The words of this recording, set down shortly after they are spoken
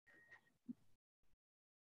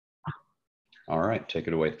All right, take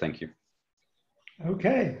it away. Thank you.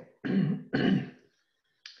 Okay.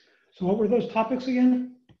 So what were those topics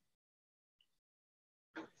again?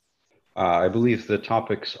 I believe the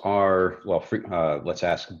topics are, well, let's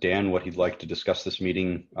ask Dan what he'd like to discuss this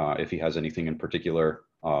meeting, if he has anything in particular,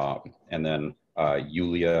 and then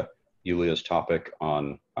Yulia's topic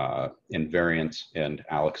on invariants, and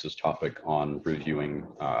Alex's topic on reviewing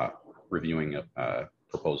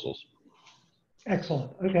proposals.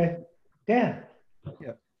 Excellent. Okay. Dan.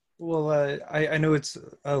 Yeah. Well, I know it's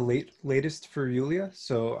latest for Yulia,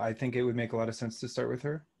 so I think it would make a lot of sense to start with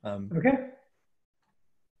her. Okay.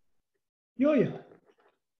 Yulia.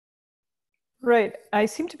 Right. I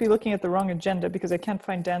seem to be looking at the wrong agenda because I can't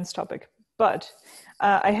find Dan's topic. But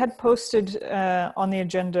I had posted on the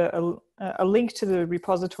agenda a link to the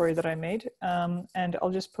repository that I made, and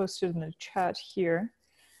I'll just post it in the chat here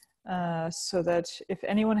so that if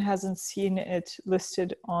anyone hasn't seen it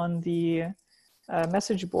listed on the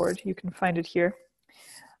message board, you can find it here.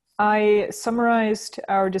 I summarized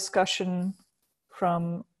our discussion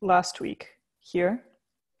from last week here,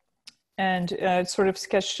 and sort of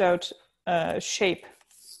sketched out shape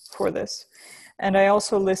for this. And I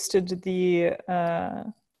also listed the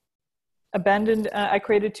abandoned, I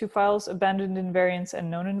created two files, abandoned invariants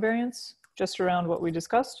and known invariants, just around what we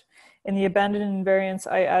discussed. In the abandoned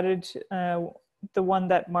invariants, I added the one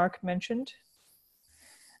that Mark mentioned.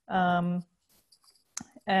 I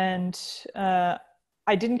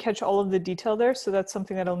didn't catch all of the detail there, so that's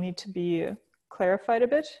something that'll need to be clarified a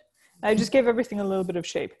bit. I just gave everything a little bit of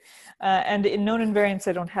shape. And in known invariants,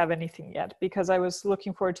 I don't have anything yet because I was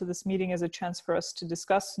looking forward to this meeting as a chance for us to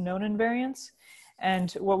discuss known invariants.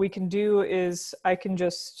 And what we can do is I can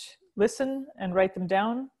just listen and write them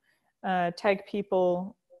down, tag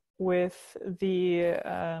people with the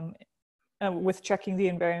with checking the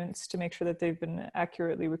invariants to make sure that they've been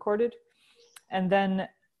accurately recorded. And then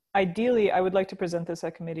ideally, I would like to present this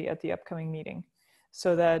at committee at the upcoming meeting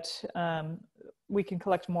so that we can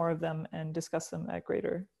collect more of them and discuss them at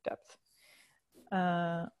greater depth.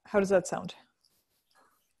 How does that sound?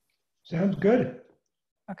 Sounds good.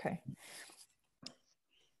 Okay.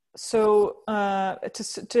 So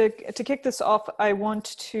to kick this off, I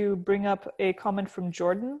want to bring up a comment from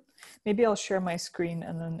Jordan. Maybe I'll share my screen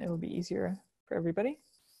and then it'll be easier for everybody.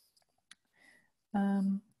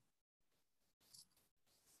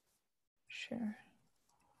 Share.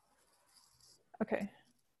 Okay.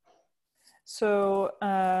 So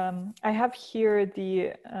I have here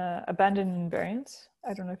the abandoned invariants.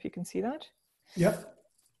 I don't know if you can see that. Yep.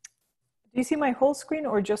 Do you see my whole screen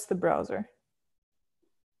or just the browser?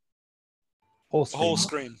 Whole screen. Whole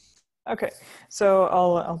screen. Okay, so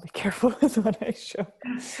I'll be careful with what I show.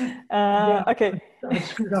 Yeah, okay. I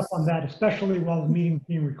screwed up on that, especially while the meeting's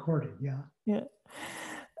being recorded. Yeah. Yeah.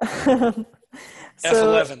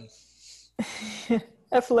 F11.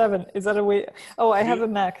 F11, is that a way? Oh, I have a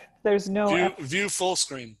Mac. There's no view full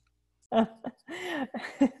screen. It'll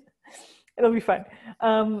be fine.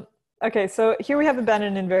 Okay, so here we have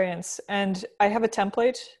abandoned invariants, and I have a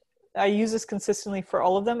template. I use this consistently for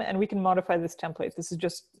all of them, and we can modify this template. This is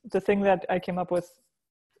just the thing that I came up with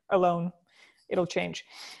alone. It'll change.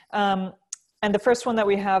 And the first one that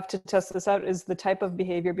we have to test this out is the type of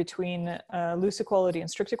behavior between loose equality and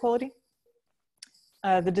strict equality.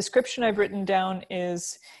 The description I've written down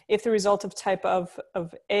is if the result of type of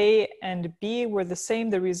A and B were the same,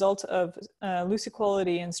 the result of loose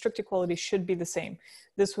equality and strict equality should be the same.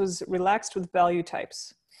 This was relaxed with value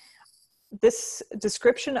types. This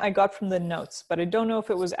description I got from the notes, but I don't know if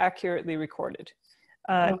it was accurately recorded.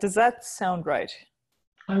 Does that sound right?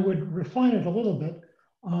 I would refine it a little bit.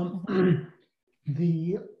 When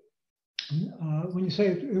you say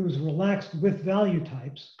it was relaxed with value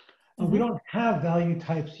types, we don't have value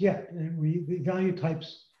types yet. The value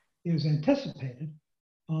types is anticipated,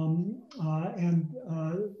 and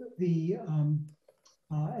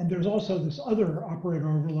there's also this other operator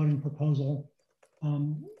overloading proposal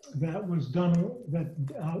that was done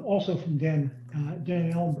also from Dan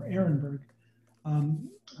Ehrenberg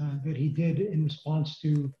that he did in response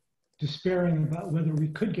to despairing about whether we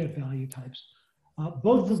could get value types.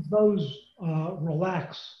 Both of those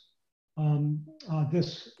relax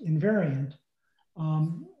this invariant,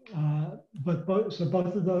 but both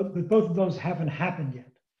of those haven't happened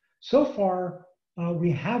yet. So far,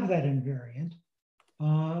 we have that invariant.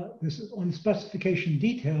 This is on specification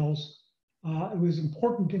details. It was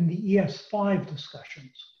important in the ES5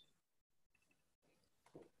 discussions.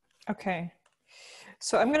 Okay,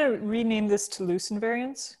 so I'm going to rename this to loose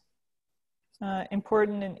invariants.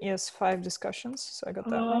 Important in ES5 discussions. So I got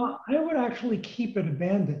that one. I would actually keep it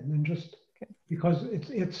abandoned and just because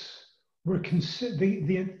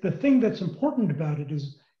the thing that's important about it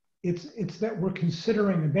is it's that we're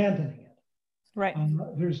considering abandoning it. Right.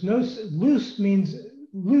 There's no loose means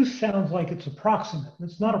loose sounds like it's approximate.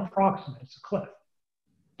 It's not approximate. It's a cliff.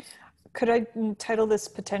 Could I title this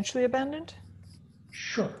potentially abandoned?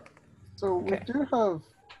 Sure. So Okay. we do have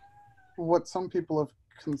what some people have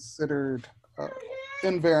considered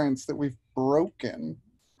invariants that we've broken.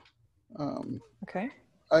 Okay.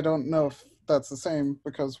 I don't know if that's the same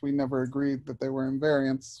because we never agreed that they were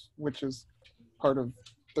invariants, which is part of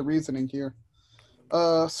the reasoning here.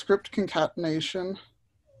 Script concatenation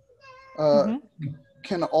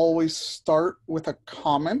can always start with a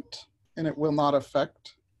comment and it will not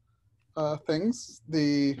affect things.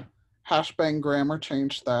 The hashbang grammar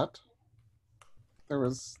changed that. There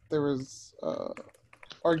was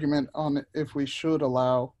argument on if we should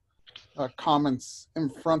allow comments in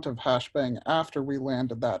front of hashbang after we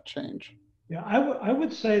landed that change. Yeah, I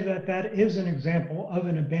would say that that is an example of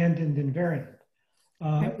an abandoned invariant.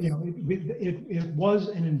 It was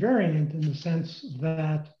an invariant in the sense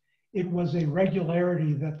that it was a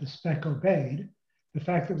regularity that the spec obeyed. The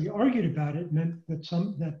fact that we argued about it meant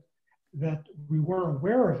that that we were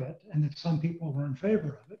aware of it and that some people were in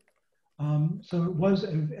favor of it. So it was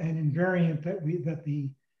an invariant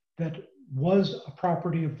that was a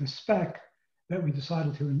property of the spec that we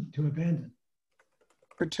decided to abandon.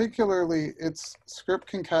 Particularly, its script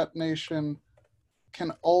concatenation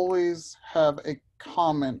can always have a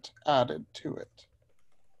comment added to it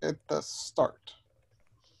at the start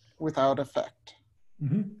without effect.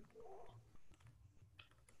 Mm-hmm.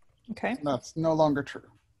 Okay. That's no longer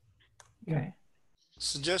true. Okay.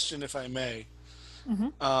 Suggestion, if I may.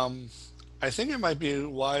 Mm-hmm. I think it might be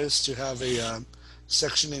wise to have a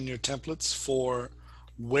section in your templates for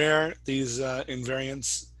where these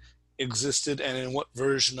invariants existed and in what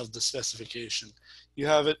version of the specification. You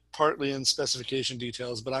have it partly in specification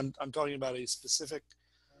details, but I'm talking about a specific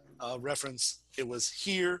reference. It was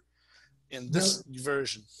here in this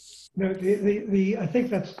version. No, I think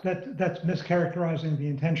that's mischaracterizing the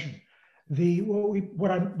intention.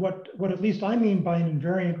 What at least I mean by an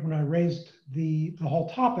invariant when I raised the whole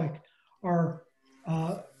topic are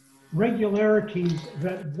regularities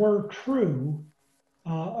that were true,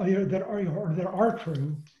 that are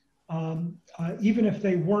true, even if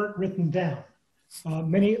they weren't written down.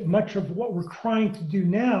 Much of what we're trying to do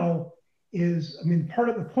now is, part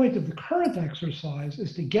of the point of the current exercise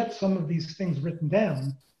is to get some of these things written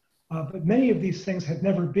down, but many of these things have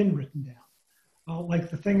never been written down.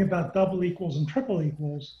 Like the thing about double equals and triple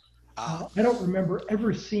equals. I don't remember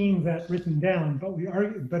ever seeing that written down,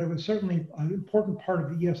 but it was certainly an important part of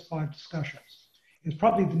the ES5 discussions. It's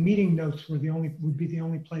probably the meeting notes would be the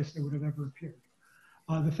only place they would have ever appeared.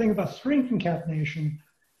 The thing about string concatenation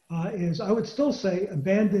is I would still say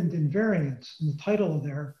abandoned invariants in the title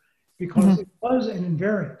there, because it was an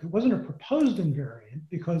invariant. It wasn't a proposed invariant,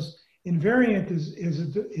 because invariant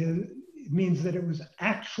means that it was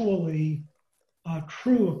actually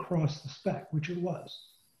true across the spec, which it was.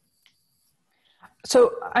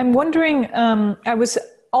 So I'm wondering, I was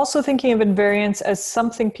also thinking of invariants as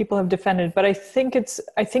something people have defended, but I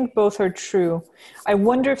think both are true. I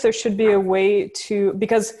wonder if there should be a way to,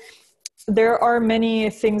 because there are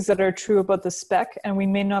many things that are true about the spec and we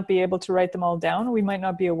may not be able to write them all down. We might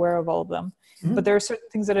not be aware of all of them, but there are certain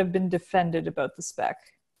things that have been defended about the spec.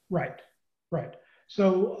 Right.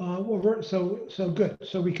 So, so good.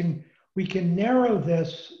 So we can narrow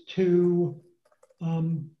this to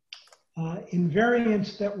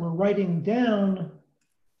invariants that we're writing down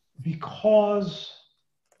because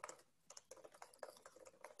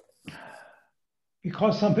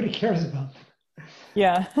somebody cares about them.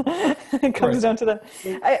 Yeah, it comes down to that.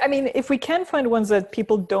 I mean, if we can find ones that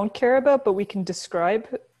people don't care about, but we can describe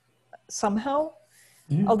somehow,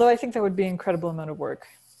 although I think that would be an incredible amount of work.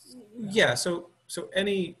 Yeah, so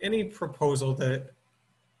any proposal that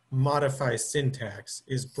modifies syntax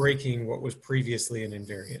is breaking what was previously an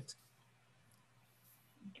invariant.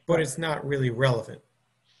 But it's not really relevant.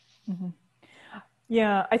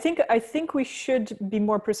 Yeah, I think we should be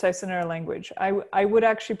more precise in our language. I would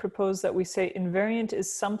actually propose that we say invariant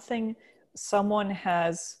is something someone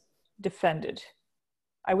has defended.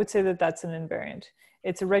 I would say that that's an invariant.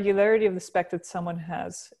 It's a regularity of the spec that someone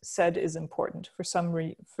has said is important for some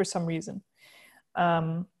reason.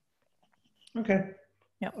 Okay.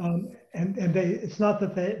 Yeah. It's not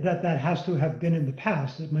that has to have been in the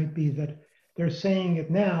past. It might be that they're saying it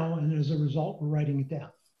now, and as a result, we're writing it down.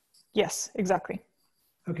 Yes, exactly.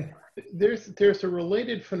 Okay. There's a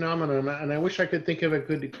related phenomenon, and I wish I could think of a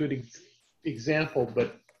good example,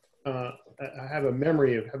 but I have a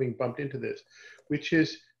memory of having bumped into this, which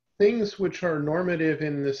is things which are normative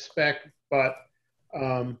in the spec, but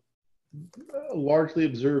largely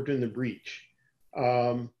observed in the breach,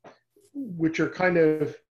 which are kind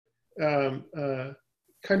of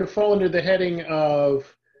fall under the heading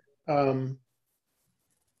of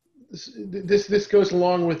this goes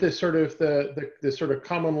along with this sort of the sort of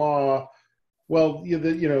common law. Well,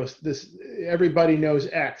 this everybody knows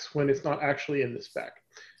X when it's not actually in the spec.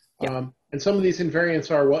 Yeah. And some of these invariants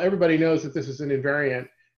are, well, everybody knows that this is an invariant,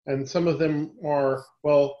 and some of them are,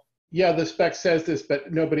 well, yeah, the spec says this,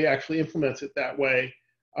 but nobody actually implements it that way.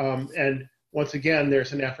 And once again,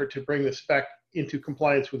 there's an effort to bring the spec into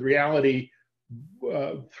compliance with reality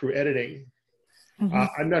through editing. Mm-hmm.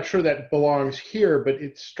 I'm not sure that belongs here, but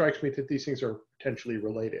it strikes me that these things are potentially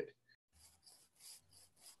related.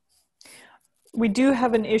 We do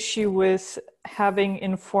have an issue with having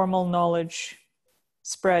informal knowledge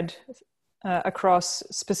spread across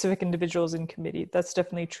specific individuals in committee. That's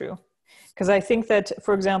definitely true. Because I think that,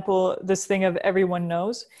 for example, this thing of everyone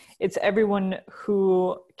knows, it's everyone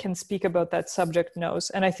who can speak about that subject knows.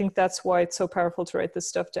 And I think that's why it's so powerful to write this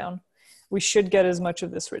stuff down. We should get as much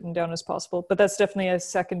of this written down as possible, but that's definitely a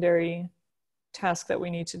secondary task that we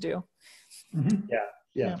need to do. Mm-hmm.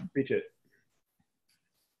 Yeah, reach it.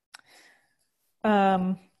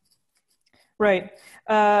 Right.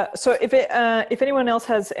 So if anyone else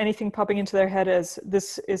has anything popping into their head as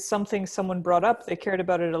this is something someone brought up, they cared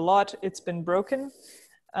about it a lot, it's been broken,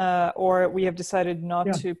 or we have decided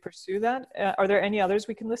not to pursue that. Are there any others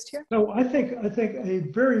we can list here? So I think a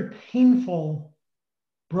very painful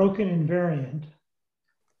broken invariant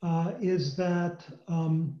is that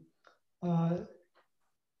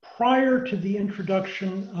prior to the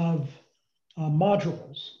introduction of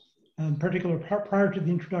modules, in particular prior to the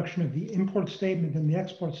introduction of the import statement and the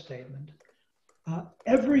export statement,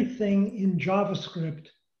 everything in JavaScript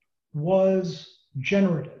was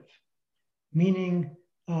generative, meaning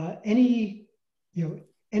any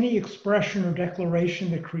expression or declaration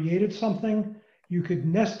that created something, you could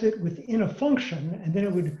nest it within a function, and then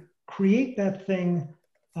it would create that thing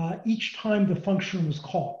each time the function was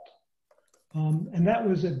called. And that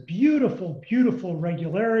was a beautiful, beautiful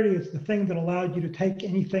regularity. It's the thing that allowed you to take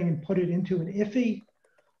anything and put it into an IFI.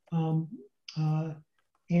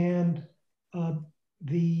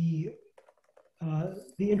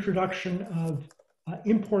 The introduction of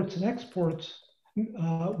imports and exports,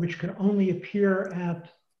 which can only appear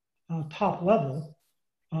at top level,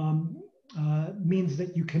 means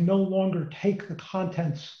that you can no longer take the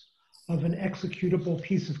contents of an executable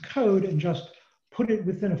piece of code and just put it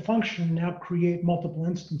within a function and now create multiple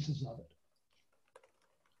instances of it.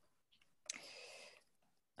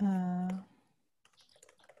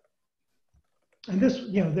 And this,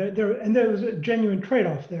 there was a genuine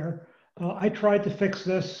trade-off there. I tried to fix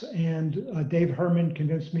this, and Dave Herman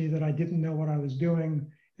convinced me that I didn't know what I was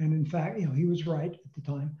doing. And in fact, he was right at the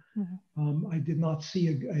time. Mm-hmm. I did not see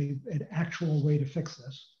an actual way to fix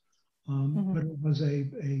this, but it was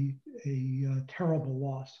a terrible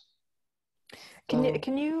loss.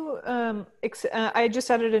 Can you I just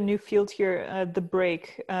added a new field here, the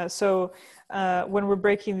break. So when we're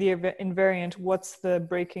breaking the invariant, what's the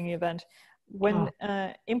breaking event? When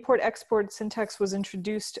import-export syntax was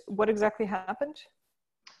introduced, what exactly happened?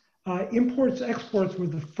 Imports-exports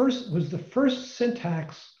was the first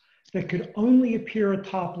syntax that could only appear at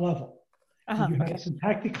top level. You had a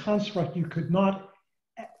syntactic construct you could not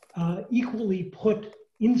equally put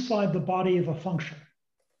inside the body of a function.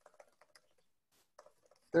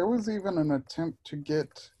 There was even an attempt to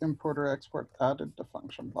get import or export added to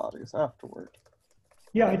function bodies afterward.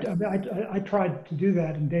 Yeah, I tried to do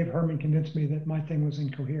that, and Dave Herman convinced me that my thing was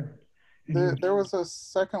incoherent. There was a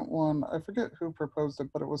second one. I forget who proposed it,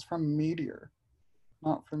 but it was from Meteor,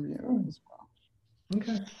 not from you as well.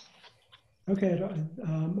 Okay.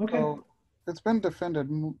 So it's been defended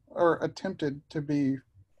or attempted to be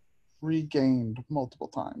regained multiple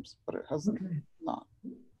times, but it hasn't not.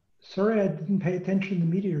 Sorry, I didn't pay attention to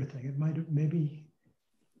the Meteor thing. It might have maybe.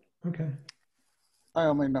 Okay. I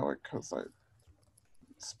only know it because I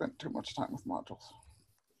spent too much time with modules.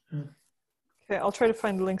 Okay, I'll try to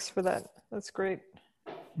find links for that. That's great.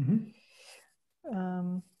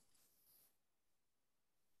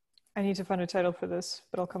 I need to find a title for this,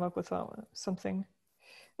 but I'll come up with something.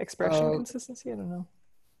 Expression consistency? I don't know.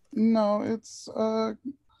 No, it's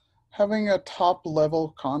having a top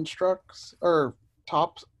level constructs or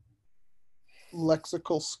top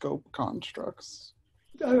lexical scope constructs.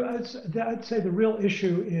 I'd say the real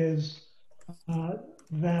issue is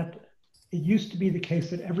that it used to be the case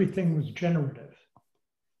that everything was generative.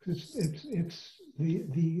 It's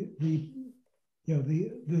the you know,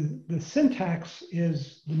 the syntax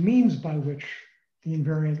is the means by which the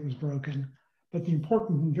invariant was broken, but the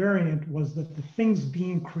important invariant was that the things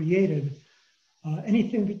being created,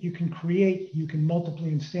 anything that you can create, you can multiply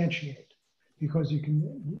instantiate, because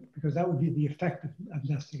that would be the effect of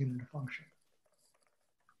nesting it in a function.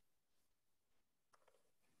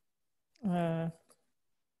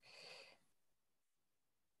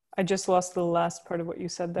 I just lost the last part of what you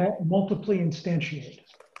said there. Multiply instantiate.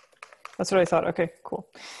 That's what I thought. Okay, cool.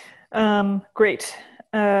 Great.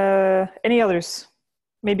 Any others?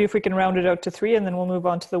 Maybe if we can round it out to 3, and then we'll move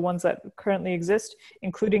on to the ones that currently exist,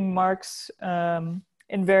 including Mark's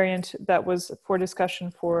invariant that was for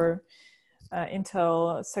discussion for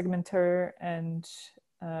Intel segmenter and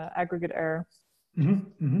aggregate error. I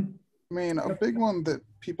mean, a big one that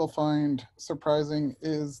people find surprising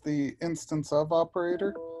is the instance of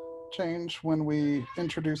operator change when we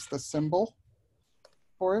introduce the symbol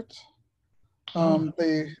for it.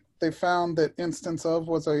 They found that instance of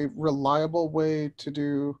was a reliable way to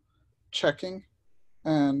do checking,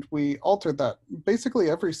 and we altered that.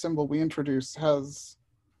 Basically, every symbol we introduce has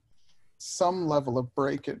some level of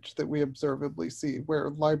breakage that we observably see,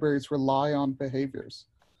 where libraries rely on behaviors.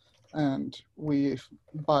 And we,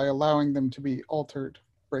 by allowing them to be altered,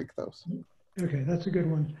 break those. Okay, that's a good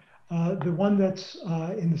one. The one that's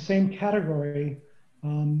in the same category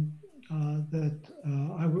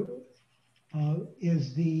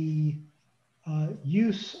is the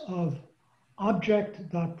use of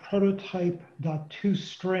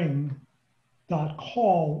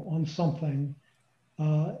object.prototype.toString.call on something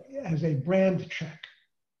as a brand check.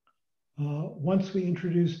 Once we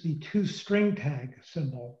introduced the toString tag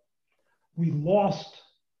symbol, we lost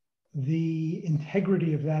the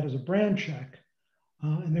integrity of that as a brand check.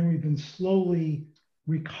 And then we've been slowly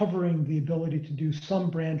recovering the ability to do some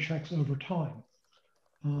brand checks over time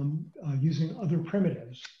using other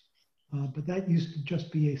primitives. But that used to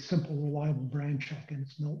just be a simple, reliable brand check, and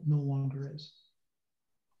it's no longer is.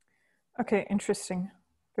 Okay, interesting.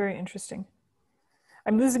 Very interesting.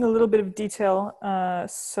 I'm losing a little bit of detail,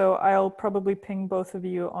 so I'll probably ping both of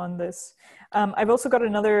you on this. I've also got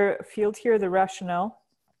another field here, the rationale.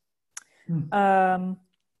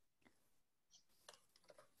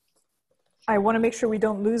 I want to make sure we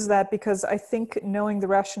don't lose that, because I think knowing the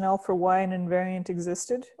rationale for why an invariant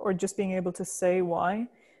existed, or just being able to say why,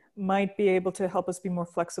 might be able to help us be more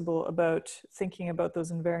flexible about thinking about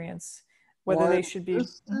those invariants, whether they should be...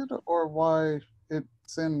 Or why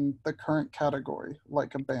it's in the current category,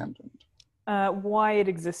 like abandoned. Why it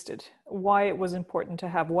existed, why it was important to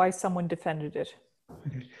have, why someone defended it.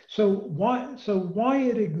 Okay, so why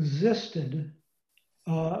it existed,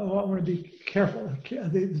 I want to be careful.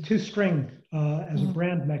 The toString as a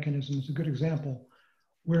brand mechanism is a good example,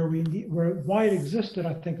 where why it existed,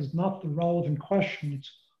 I think, is not the relevant question.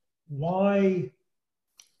 It's why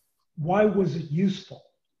was it useful?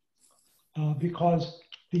 Because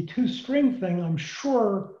the toString thing, I'm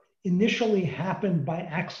sure, initially happened by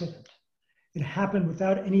accident. It happened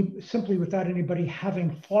simply without anybody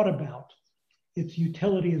having thought about its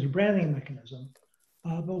utility as a branding mechanism.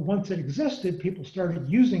 But once it existed, people started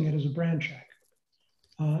using it as a brand check.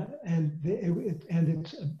 And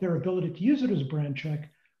their ability to use it as a brand check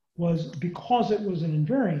was because it was an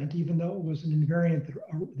invariant, even though it was an invariant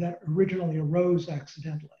that originally arose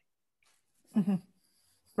accidentally.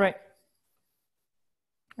 Right.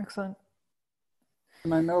 Excellent.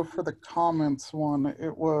 And I know for the comments one,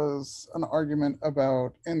 it was an argument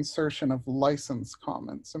about insertion of license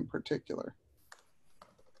comments in particular.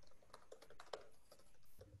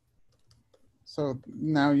 So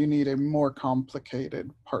now you need a more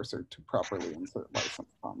complicated parser to properly insert license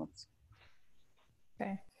comments.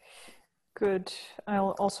 Okay, good.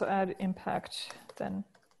 I'll also add impact then.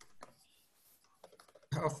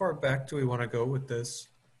 How far back do we want to go with this?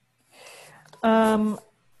 I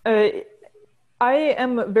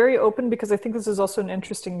am very open, because I think this is also an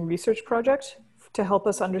interesting research project to help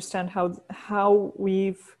us understand how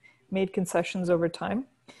we've made concessions over time.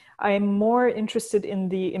 I am more interested in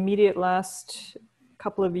the immediate last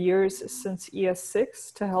couple of years since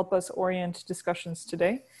ES6 to help us orient discussions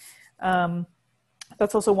today.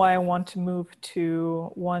 That's also why I want to move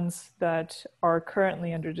to ones that are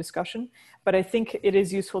currently under discussion, but I think it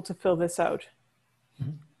is useful to fill this out.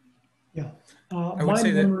 Yeah,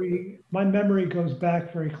 my memory goes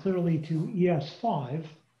back very clearly to ES5,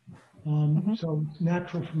 so it's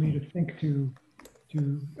natural for me to think to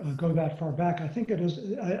go that far back. I think it is,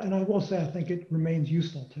 and I will say I think it remains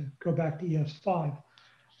useful to go back to ES5.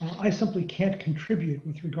 I simply can't contribute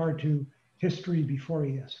with regard to history before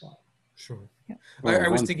ES5. Sure. Yeah. I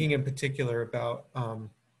was thinking in particular about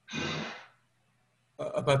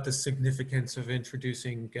about the significance of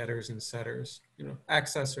introducing getters and setters. You know,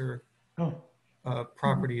 accessor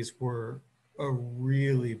properties were a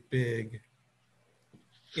really big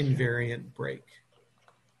invariant break.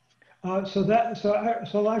 So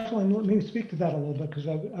actually, let me speak to that a little bit because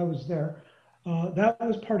I was there. That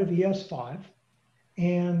was part of ES5,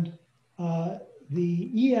 and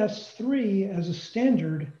the ES3 as a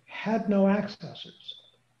standard had no accessors.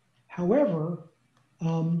 However,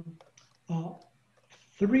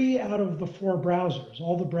 3 out of the 4 browsers,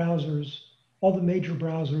 all the major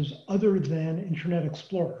browsers other than Internet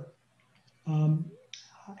Explorer,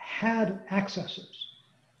 had accessors.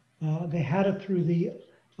 They had it through the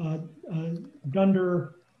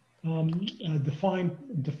Dunder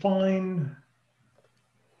define,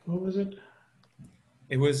 what was it?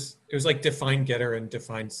 It was like define getter and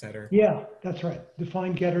define setter. Yeah, that's right.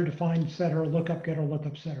 Define getter, define setter, lookup getter,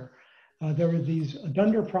 lookup setter. There were these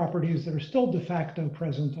Dunder properties that are still de facto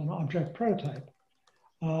present on object prototype.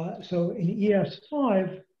 So in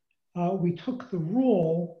ES5, we took the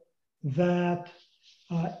rule that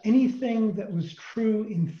anything that was true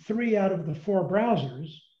in 3 out of the 4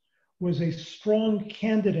 browsers was a strong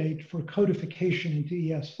candidate for codification into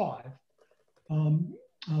ES5.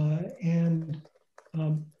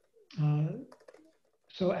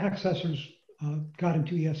 So accessors got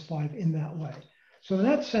into ES5 in that way. So in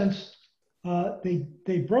that sense, they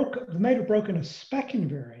might have broken a spec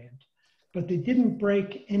invariant, but they didn't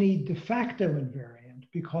break any de facto invariant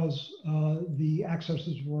because the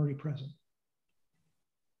accessors were already present.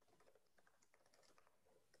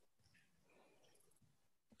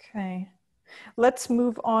 Okay, let's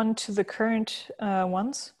move on to the current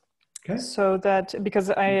ones. Okay. So that, because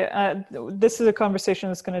this is a conversation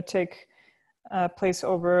that's going to take place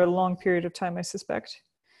over a long period of time, I suspect.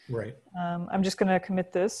 Right. I'm just going to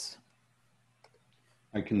commit this.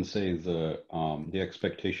 I can say the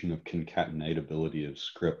expectation of concatenatability of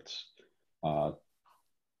scripts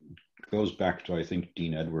goes back to, I think,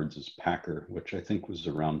 Dean Edwards's Packer, which I think was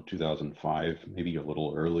around 2005, maybe a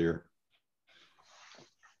little earlier.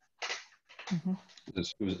 Mm-hmm.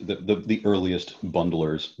 This was the earliest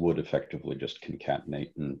bundlers would effectively just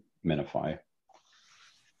concatenate and minify.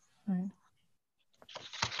 Right.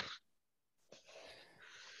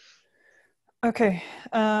 Okay,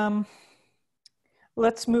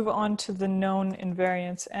 let's move on to the known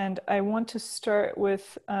invariants. And I want to start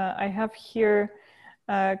with, I have here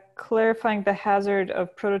clarifying the hazard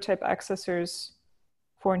of prototype accessors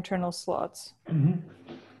for internal slots. Mm-hmm.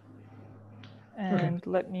 And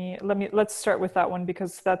okay. let's start with that one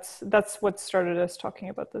because that's what started us talking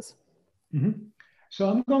about this. Mm-hmm. So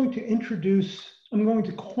I'm going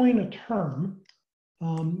to coin a term,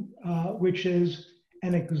 which is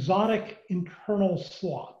an exotic internal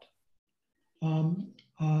slot. So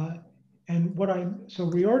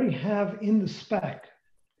we already have in the spec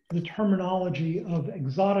the terminology of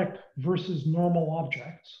exotic versus normal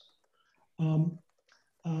objects.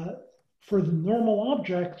 For the normal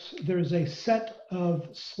objects, there's a set of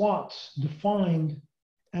slots defined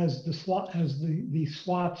as the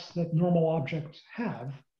slots that normal objects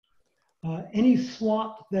have. Any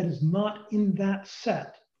slot that is not in that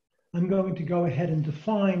set, I'm going to go ahead and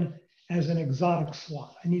define as an exotic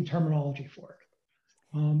slot. I need terminology for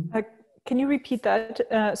it. Can you repeat that?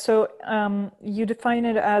 You define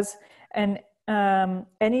it as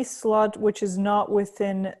any slot which is not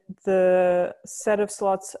within the set of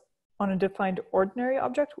slots on a defined ordinary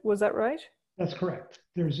object. Was that right? That's correct.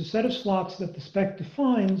 There's a set of slots that the spec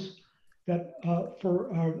defines that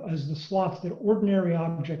as the slots that ordinary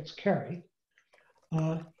objects carry.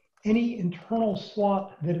 Any internal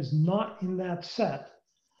slot that is not in that set,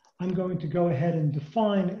 I'm going to go ahead and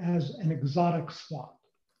define as an exotic slot.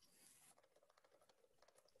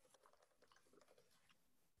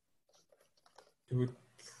 It would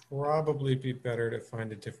probably be better to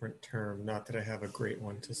find a different term. Not that I have a great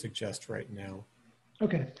one to suggest right now.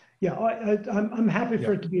 Okay. Yeah, I'm happy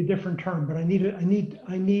for it to be a different term, but I need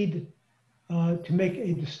to make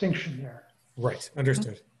a distinction there. Right.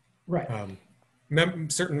 Understood. Right.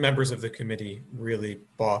 Certain members of the committee really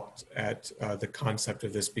balked at the concept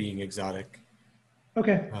of this being exotic.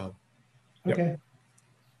 Okay. Yep. Okay.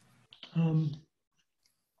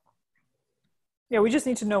 Yeah, we just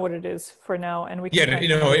need to know what it is for now, and we can.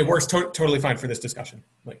 Yeah, it works totally fine for this discussion.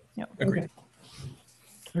 Like, yeah. Agreed.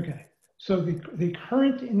 Okay. So the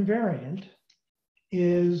current invariant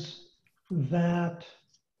is that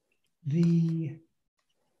the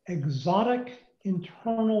exotic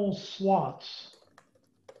internal slots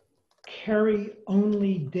carry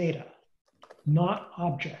only data, not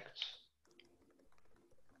objects.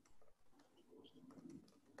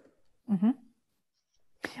 Mm-hmm.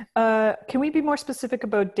 Can we be more specific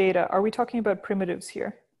about data? Are we talking about primitives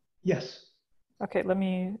here? Yes. Okay, let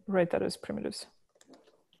me write that as primitives.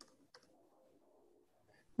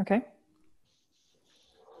 Okay.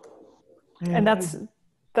 And that's the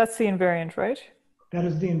invariant, right? That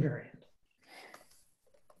is the invariant.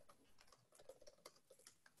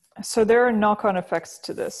 So there are knock-on effects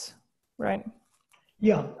to this, right?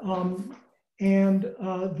 Yeah, and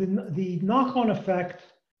the knock-on effect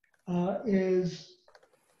is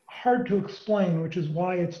hard to explain, which is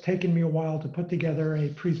why it's taken me a while to put together a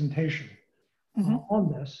presentation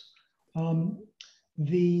on this.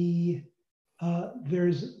 There's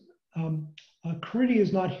Caridi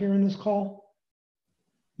is not here in this call.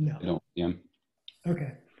 No. I don't. Yeah.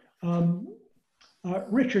 Okay.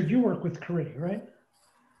 Richard, you work with Caridi, right?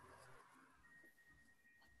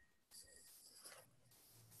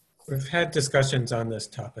 We've had discussions on this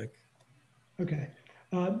topic. Okay.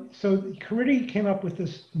 So Caridi came up with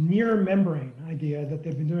this near membrane idea that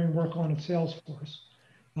they've been doing work on at Salesforce.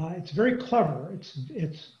 It's very clever. It's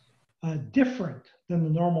different than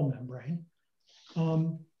the normal membrane.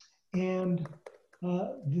 And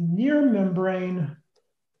the near membrane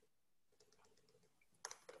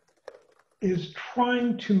is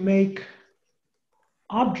trying to make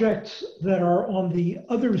objects that are on the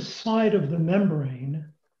other side of the membrane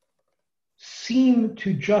seem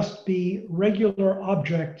to just be regular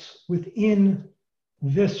objects within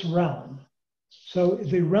this realm. So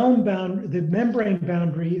the membrane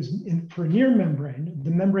boundary is, for near membrane, the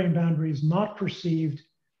membrane boundary is not perceived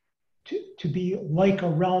to be like a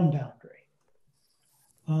realm boundary.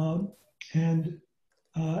 And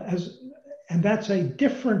that's a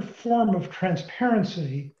different form of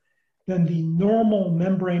transparency than the normal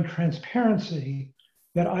membrane transparency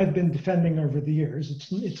that I've been defending over the years.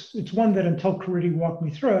 It's one that until Caridi walked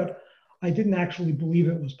me through it, I didn't actually believe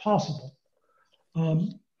it was possible.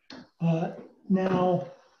 Now,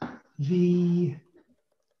 the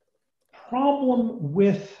problem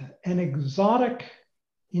with an exotic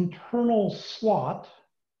internal slot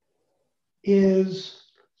is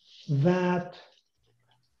that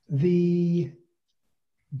the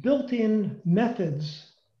built-in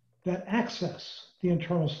methods that access the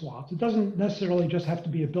internal slot, it doesn't necessarily just have to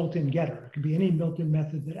be a built-in getter. It could be any built-in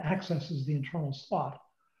method that accesses the internal slot.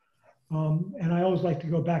 And I always like to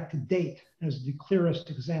go back to date as the clearest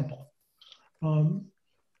example. When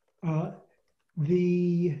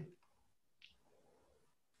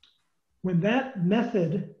that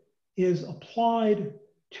method is applied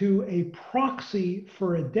to a proxy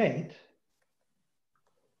for a date,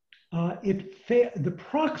 the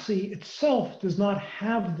proxy itself does not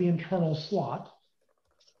have the internal slot.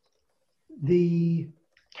 The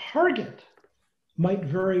target might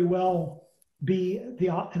very well be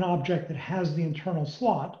an object that has the internal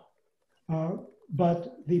slot,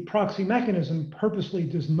 but the proxy mechanism purposely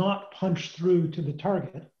does not punch through to the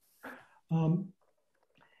target.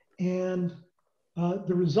 And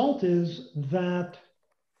the result is that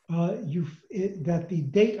that the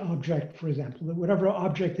date object, for example, that whatever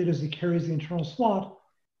object it is that carries the internal slot,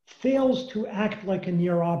 fails to act like a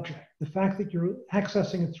near object. The fact that you're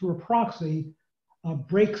accessing it through a proxy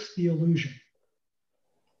breaks the illusion.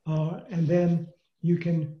 And then you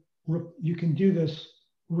can do this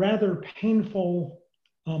rather painful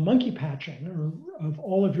monkey patching of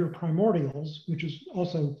all of your primordials, which is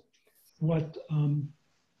also what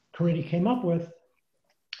Caridi came up with,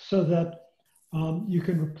 so that you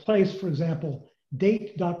can replace, for example,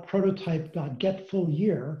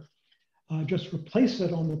 date.prototype.getFullYear, just replace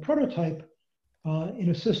it on the prototype in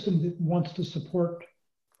a system that wants to support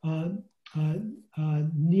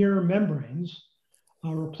near membranes,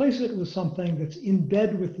 replace it with something that's in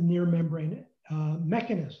bed with the near membrane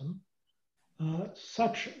mechanism,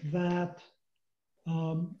 such that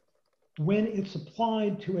when it's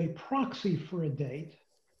applied to a proxy for a date,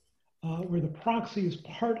 where the proxy is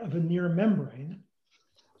part of a near membrane,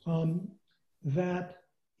 that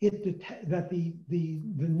the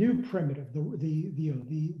new primitive,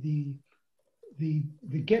 the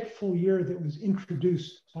get full year that was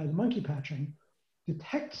introduced by the monkey patching,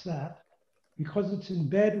 detects that because it's in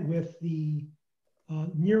bed with the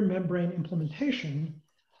near membrane implementation.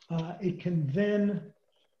 It can then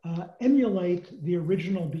emulate the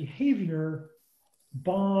original behavior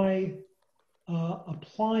by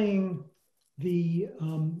applying the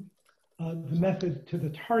method to the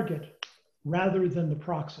target rather than the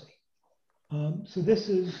proxy. So this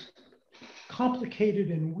is complicated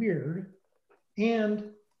and weird.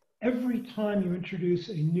 And every time you introduce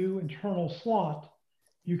a new internal slot,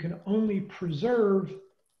 you can only preserve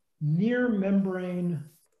near membrane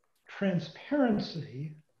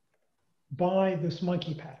transparency by this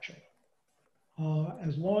monkey patching.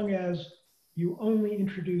 As long as you only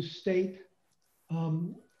introduce state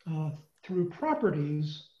through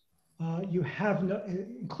properties, you have no,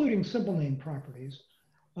 including symbol name properties,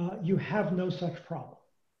 you have no such problem.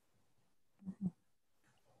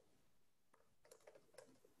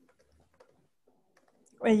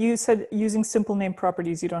 You said using simple name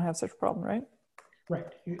properties, you don't have such problem, right? Right.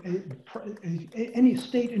 Any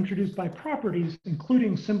state introduced by properties,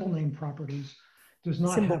 including symbol name properties, does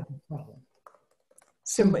not have a problem.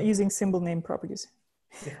 Using symbol name properties.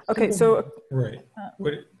 Yeah, okay, so right.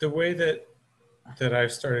 But the way that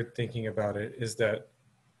I've started thinking about it is that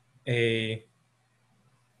a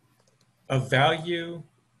value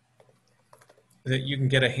that you can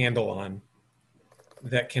get a handle on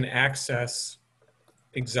that can access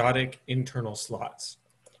exotic internal slots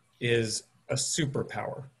is a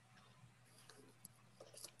superpower.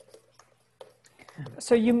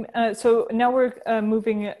 So so now we're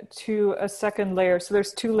moving to a second layer. So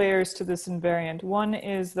there's two layers to this invariant. One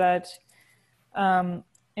is that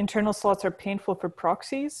internal slots are painful for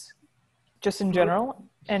proxies, just in general.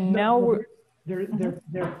 And now they're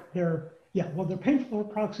painful for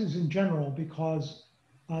proxies in general because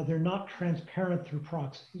they're not transparent through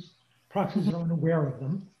proxies. Proxies are unaware of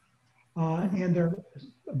them,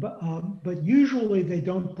 but usually they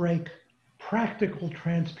don't break practical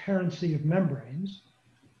transparency of membranes.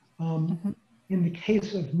 In the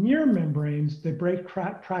case of near membranes, they break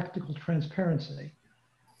practical transparency.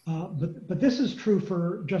 But this is true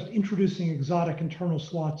for just introducing exotic internal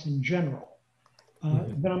slots in general.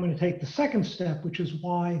 Then I'm going to take the second step, which is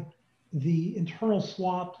why the internal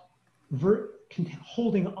slot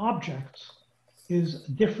holding objects is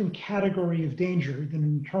a different category of danger than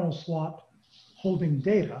an internal slot holding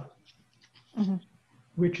data,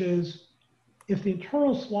 which is if the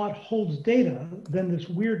internal slot holds data, then this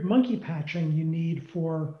weird monkey patching you need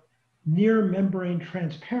for near membrane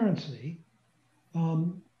transparency,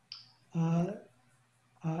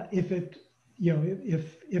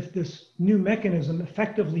 if this new mechanism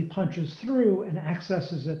effectively punches through and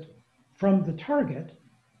accesses it from the target,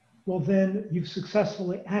 well, then you've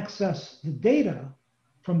successfully accessed the data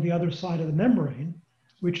from the other side of the membrane,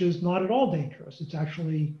 which is not at all dangerous. It's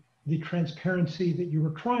actually the transparency that you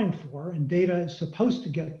were trying for, and data is supposed to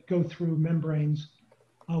go through membranes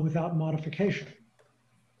without modification.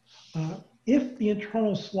 If the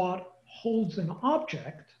internal slot holds an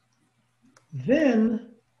object,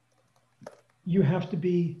 then you have to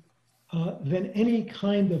be, then any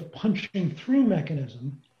kind of punching through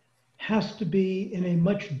mechanism has to be in a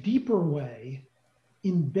much deeper way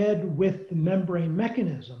in bed with the membrane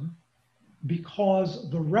mechanism, because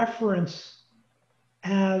the reference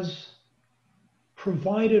as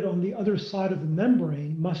provided on the other side of the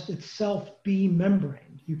membrane must itself be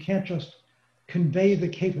membrane. You can't just convey the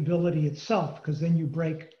capability itself, because then you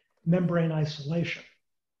break membrane isolation.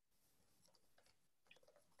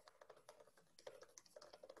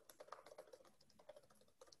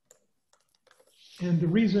 And the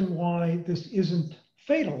reason why this isn't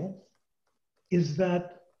fatal is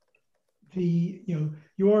that you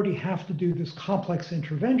already have to do this complex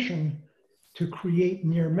intervention to create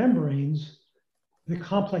near membranes. The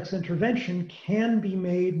complex intervention can be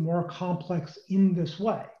made more complex in this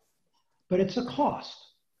way, but it's a cost.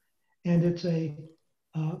 And it's a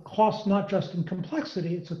cost not just in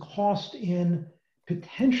complexity, it's a cost in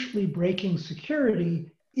potentially breaking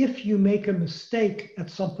security if you make a mistake at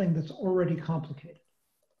something that's already complicated.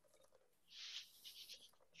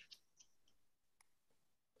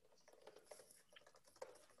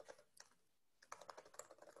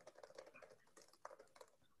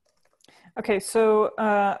 Okay, so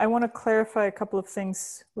I want to clarify a couple of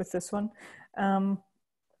things with this one. Do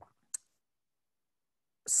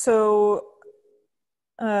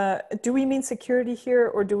we mean security here,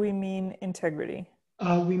 or do we mean integrity?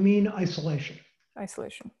 We mean isolation.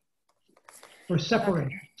 Isolation. Or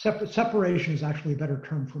separation. Okay. Separation is actually a better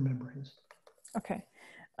term for membranes. Okay.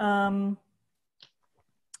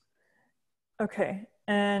 Okay,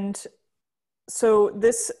 and so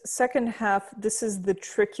this second half, this is the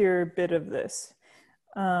trickier bit of this.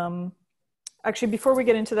 Actually, before we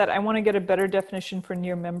get into that, I want to get a better definition for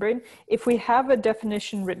near membrane. If we have a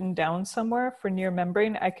definition written down somewhere for near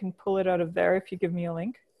membrane, I can pull it out of there if you give me a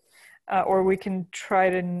link. Or we can try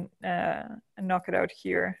to knock it out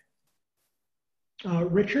here.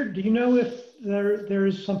 Richard, do you know if there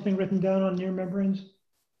is something written down on near membranes?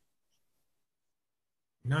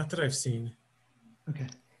 Not that I've seen. Okay.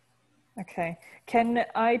 Okay. Can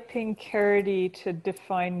I ping Carity to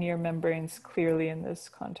define near membranes clearly in this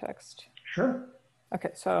context? Sure.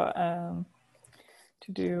 Okay, so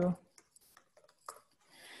to do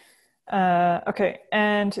Okay,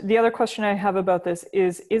 and the other question I have about this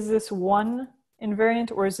is this one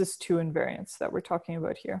invariant or is this two invariants that we're talking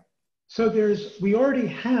about here? So we already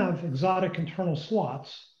have exotic internal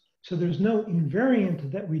slots, so there's no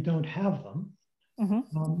invariant that we don't have them.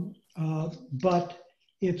 But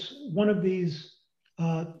it's one of these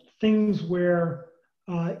things where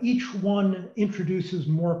each one introduces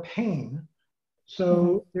more pain.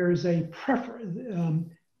 So there's a preference.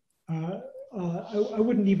 I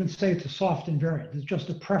wouldn't even say it's a soft invariant. It's just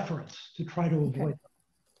a preference to try to avoid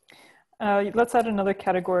them. Let's add another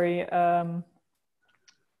category.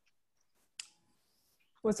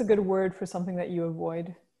 What's a good word for something that you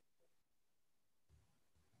avoid?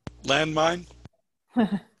 Landmine?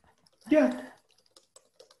 Yeah.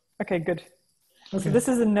 Okay, good. Okay. So this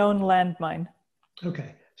is a known landmine.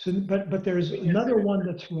 Okay. So, but there's another one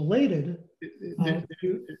that's related.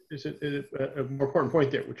 There's a more important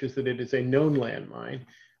point there, which is that it is a known landmine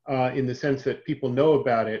in the sense that people know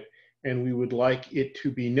about it, and we would like it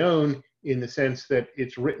to be known in the sense that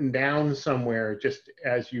it's written down somewhere, just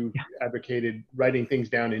as you advocated writing things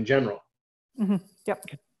down in general. Yep.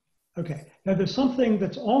 Okay. Now there's something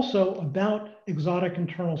that's also about exotic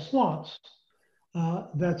internal slots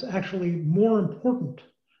that's actually more important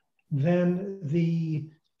than the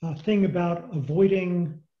thing about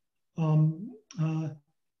avoiding, about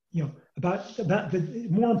the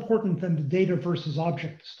more important than the data versus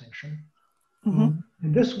object distinction.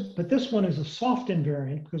 But this one is a soft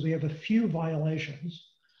invariant because we have a few violations,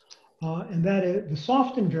 and that is the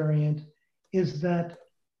soft invariant is that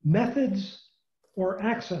methods or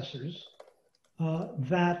accessors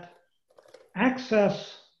that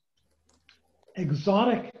access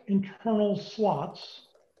exotic internal slots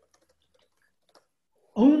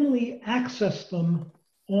only access them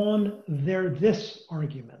on their this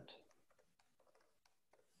argument.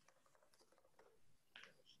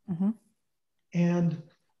 And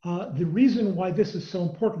the reason why this is so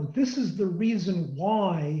important, this is the reason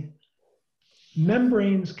why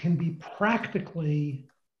membranes can be practically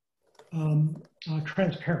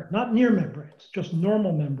transparent, not near membranes, just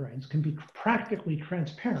normal membranes can be practically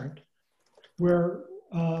transparent, where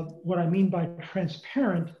what I mean by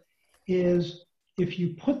transparent is if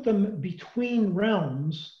you put them between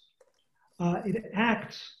realms, it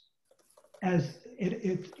acts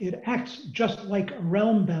just like a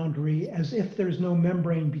realm boundary as if there's no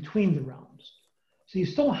membrane between the realms. So you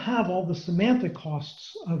still have all the semantic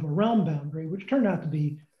costs of a realm boundary, which turn out to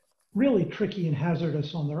be really tricky and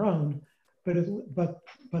hazardous on their own. But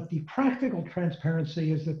the practical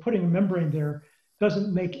transparency is that putting a membrane there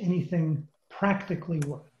doesn't make anything practically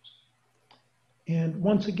worse. And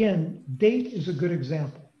once again, date is a good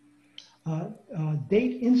example.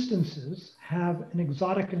 Date instances have an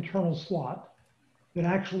exotic internal slot that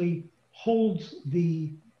actually holds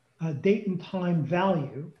the date and time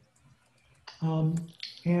value.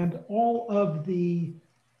 And all of the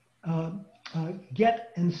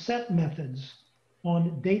get and set methods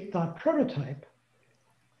on date.prototype,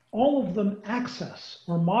 all of them access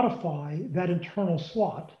or modify that internal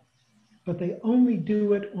slot, but they only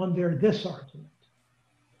do it on their this argument.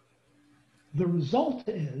 The result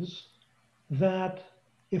is that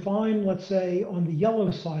if I'm, let's say, on the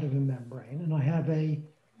yellow side of a membrane and I have a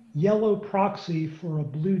yellow proxy for a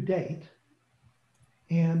blue date,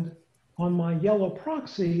 and on my yellow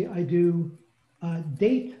proxy, I do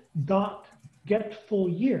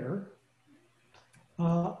date.getFullYear,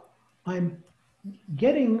 I'm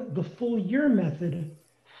getting the full year method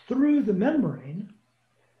through the membrane.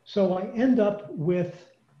 So I end up with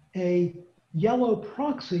a yellow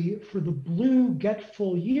proxy for the blue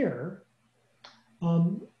getFullYear,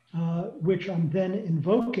 which I'm then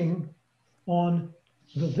invoking on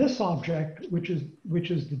the this object, which is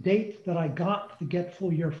the date that I got the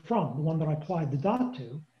getFullYear from, the one that I applied the dot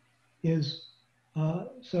to, is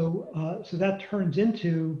so that turns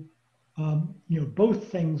into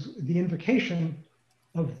both things, the invocation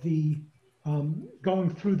of the going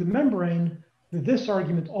through the membrane. This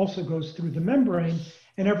argument also goes through the membrane,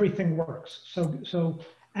 and everything works. So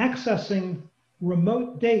accessing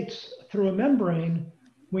remote dates through a membrane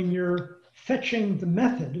when you're fetching the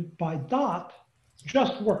method by dot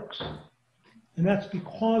just works. And that's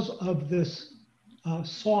because of this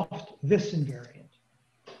soft this invariant.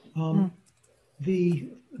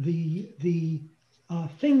 The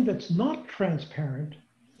thing that's not transparent,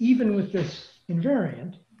 even with this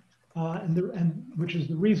invariant, and which is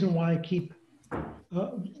the reason why I keep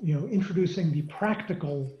introducing the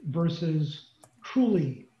practical versus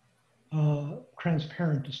truly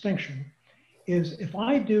transparent distinction, is if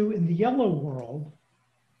I do in the yellow world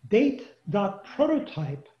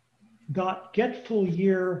date.prototype dot get full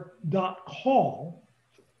year dot call,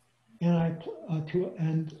 and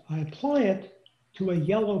I apply it to a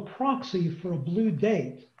yellow proxy for a blue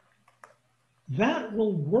date, that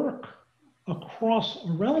will work across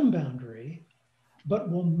a realm boundary,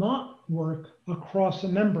 but will not work across a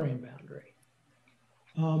membrane boundary.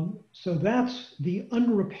 So that's the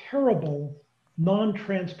unrepairable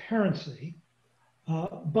non-transparency,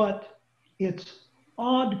 but it's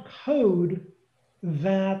odd code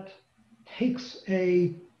that takes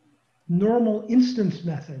a normal instance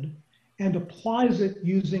method and applies it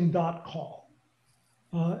using .call.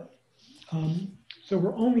 So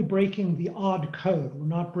we're only breaking the odd code. We're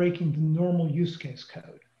not breaking the normal use case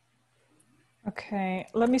code. Okay,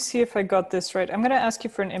 let me see if I got this right. I'm going to ask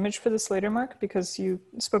you for an image for this later, Mark, because you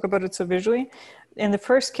spoke about it so visually. In the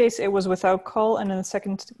first case, it was without call, and in the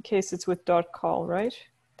second case, it's with .call, right?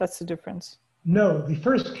 That's the difference. No, the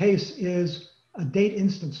first case is a date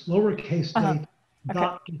instance, lowercase date,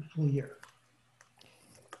 dot get full year.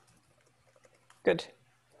 Good.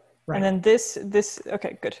 Right. And then this,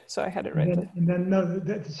 okay, good. So I had it right. And then no,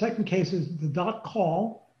 the second case is the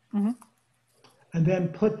 .call, and then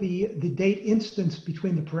put the date instance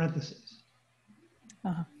between the parentheses.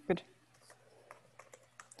 Good.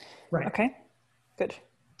 Right. Okay, good.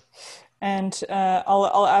 And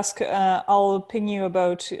I'll ping you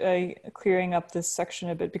about clearing up this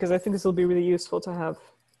section a bit, because I think this will be really useful to have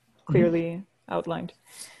clearly outlined.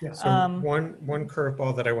 Yeah. So one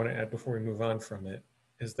curveball that I want to add before we move on from it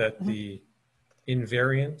is that the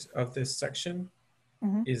invariant of this section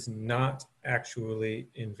is not actually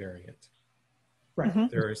invariant. Right.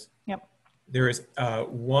 There is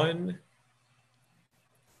one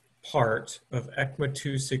part of ECMA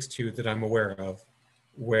 262 that I'm aware of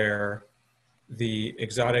where the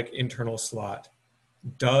exotic internal slot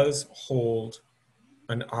does hold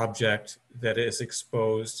an object that is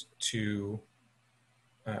exposed to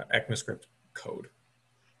ECMAScript code.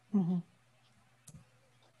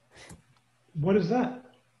 What is that?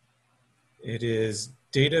 It is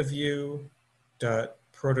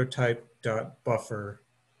dataview.prototype.buffer.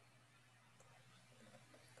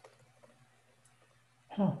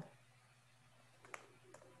 Huh.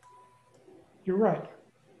 You're right.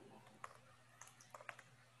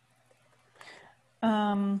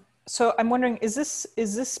 So I'm wondering, is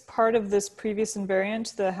this part of this previous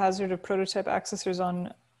invariant, the hazard of prototype accessors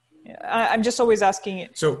on? I'm just always asking,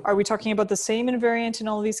 so are we talking about the same invariant in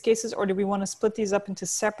all of these cases, or do we want to split these up into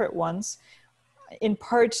separate ones, in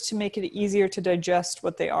part to make it easier to digest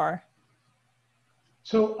what they are?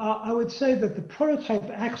 So I would say that the prototype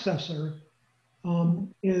accessor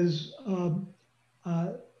is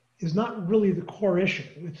not really the core issue.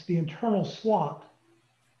 It's the internal slot.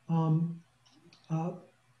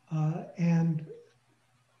 And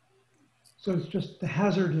so it's just the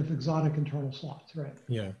hazard of exotic internal slots, right?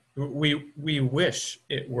 Yeah, we wish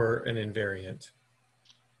it were an invariant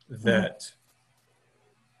that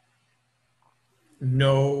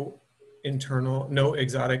no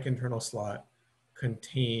exotic internal slot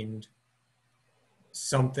contained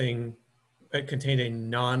something, it contained a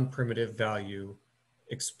non-primitive value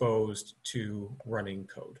exposed to running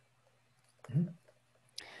code.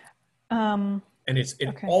 And it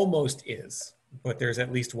almost is, but there's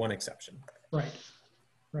at least one exception. Right,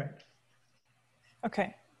 right.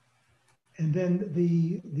 Okay. And then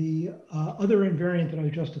the other invariant that I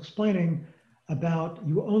was just explaining about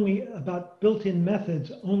built-in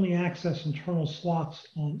methods only access internal slots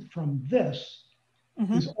from this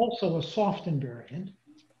is also a soft invariant.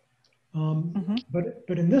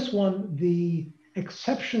 But in this one, the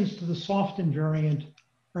exceptions to the soft invariant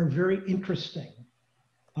are very interesting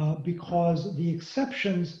because the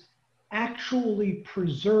exceptions actually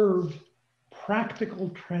preserve practical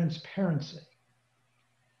transparency.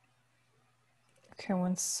 Okay,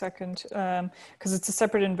 1 second, because it's a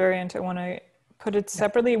separate invariant. I want to put it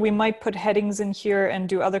separately. We might put headings in here and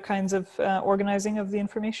do other kinds of organizing of the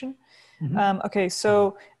information. Okay,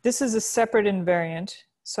 so this is a separate invariant.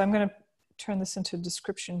 So I'm going to turn this into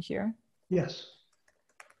description here. Yes.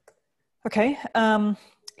 Okay,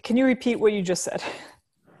 can you repeat what you just said?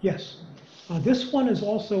 Yes. This one is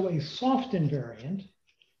also a soft invariant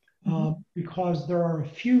because there are a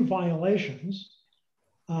few violations.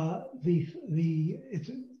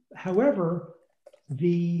 However,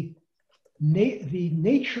 the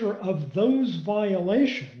nature of those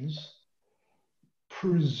violations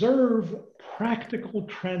preserve practical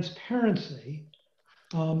transparency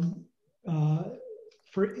in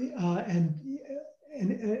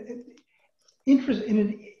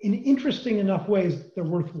interesting enough ways that they're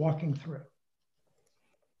worth walking through.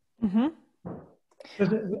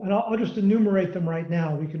 And I'll just enumerate them right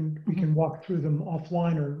now. We can walk through them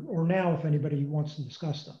offline or now if anybody wants to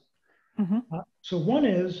discuss them. So one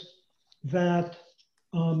is that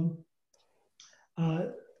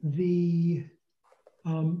the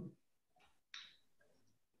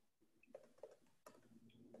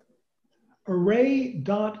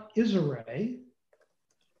array.isArray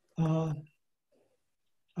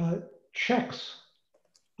checks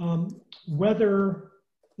whether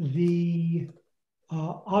the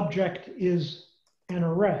object is an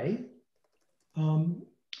array,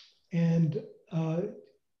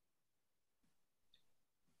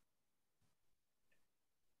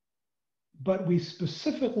 but we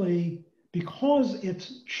specifically, because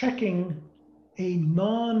it's checking a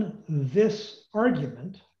non-this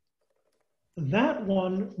argument, that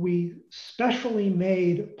one we specially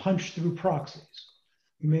made punch-through proxies.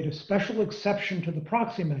 We made a special exception to the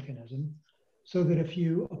proxy mechanism so that if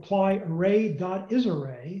you apply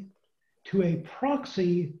array.isArray to a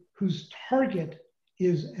proxy whose target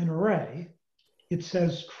is an array, it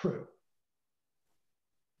says true.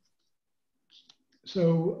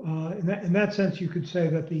 So in that sense, you could say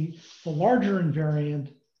that the larger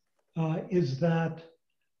invariant is that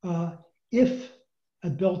if a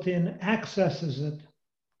built-in accesses it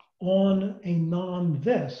on a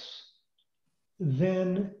non-this,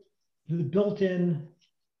 then the built-in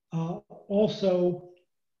also,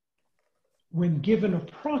 when given a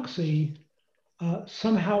proxy,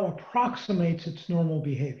 somehow approximates its normal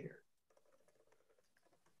behavior.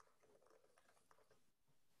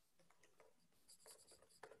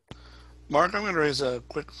 Mark, I'm going to raise a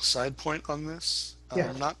quick side point on this.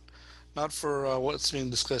 Yeah. Not for what's being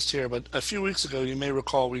discussed here, but a few weeks ago, you may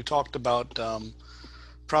recall, we talked about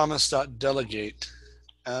promise.delegate.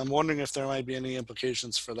 I'm wondering if there might be any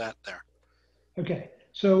implications for that there. Okay,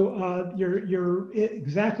 so you're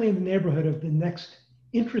exactly in the neighborhood of the next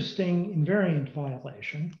interesting invariant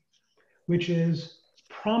violation, which is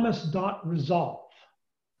promise.resolve.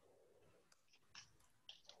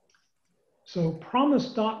 So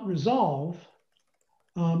promise.resolve,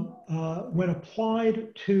 when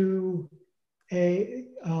applied to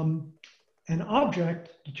an object,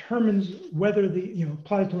 determines whether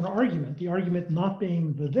applied to an argument, the argument not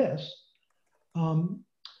being the this,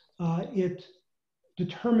 it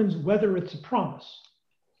determines whether it's a promise.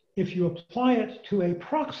 If you apply it to a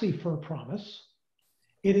proxy for a promise,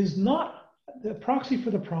 it is not, the proxy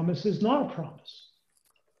for the promise is not a promise.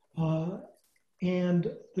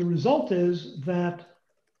 And the result is that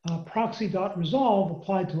proxy.resolve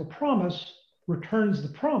applied to a promise returns the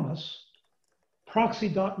promise.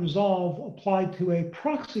 Proxy.resolve applied to a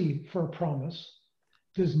proxy for a promise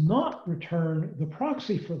does not return the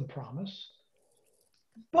proxy for the promise.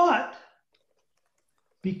 But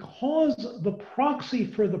because the proxy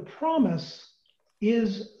for the promise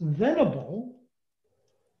is thenable,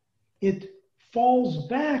 it falls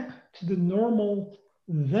back to the normal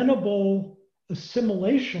thenable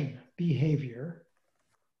assimilation behavior,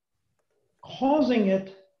 causing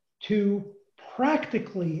it to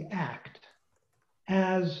practically act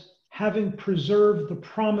as having preserved the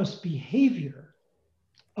promise behavior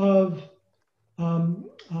of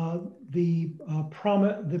the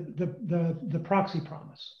proxy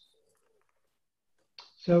promise.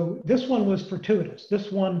 So this one was fortuitous. This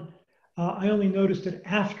one, I only noticed it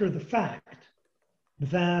after the fact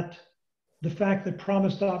that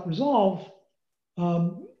promise.resolve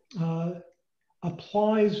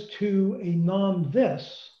applies to a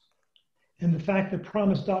non-this, and the fact that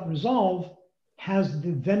promise.resolve has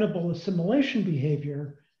the venable assimilation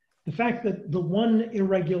behavior, the fact that the one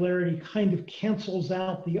irregularity kind of cancels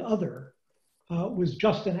out the other was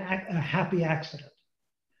just a happy accident,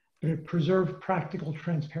 but it preserved practical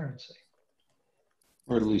transparency.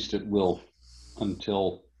 Or at least it will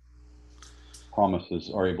until promises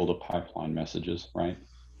are able to pipeline messages, right?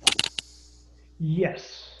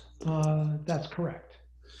 Yes, that's correct.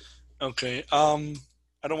 Okay, I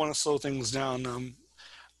don't want to slow things down,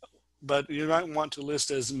 but you might want to list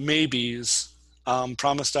as maybes,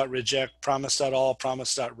 promise.reject, promise.all,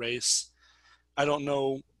 promise.race. I don't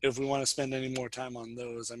know if we want to spend any more time on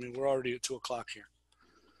those. I mean, we're already at 2 o'clock here.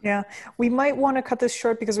 Yeah, we might want to cut this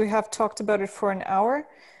short because we have talked about it for an hour.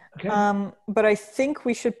 Okay. But I think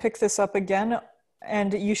we should pick this up again,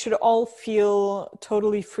 and you should all feel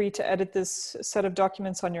totally free to edit this set of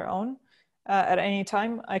documents on your own at any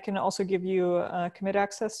time. I can also give you commit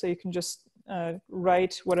access, so you can just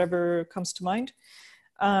write whatever comes to mind.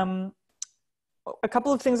 A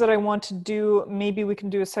couple of things that I want to do, maybe we can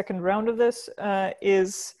do a second round of this,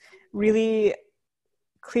 is really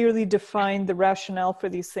clearly define the rationale for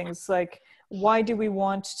these things. Like, why do we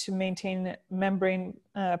want to maintain membrane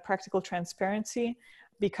practical transparency?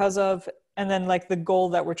 Because of, and then like the goal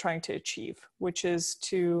that we're trying to achieve, which is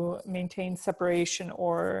to maintain separation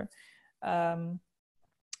or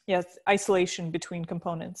yes, isolation between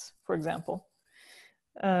components, for example,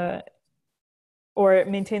 or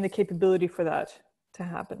maintain the capability for that to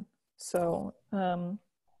happen. So,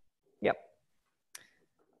 yep.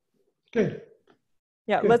 Good.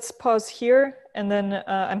 Yeah, Good. let's pause here, and then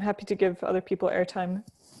I'm happy to give other people airtime.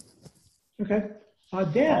 Okay.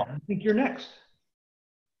 Dan, I think you're next.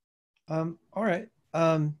 All right.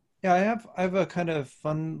 Yeah, I have a kind of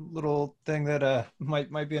fun little thing that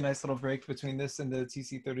might be a nice little break between this and the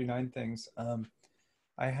TC39 things.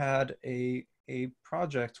 I had a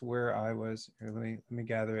project where I was here, let me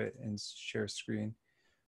gather it and share screen.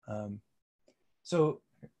 So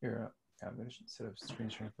here, yeah, I should set up screen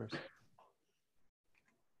sharing first.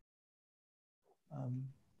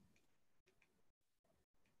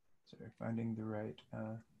 Sorry, finding the right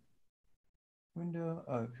window.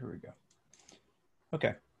 Oh, here we go.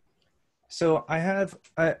 Okay. So I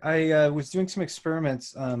was doing some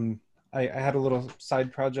experiments. I had a little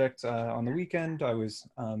side project on the weekend. I was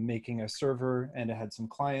making a server and it had some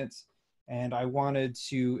clients, and I wanted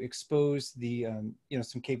to expose the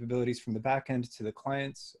some capabilities from the backend to the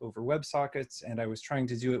clients over WebSockets, and I was trying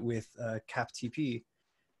to do it with CapTP.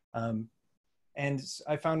 And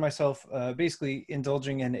I found myself basically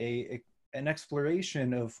indulging in an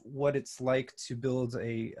exploration of what it's like to build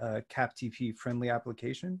a CapTP friendly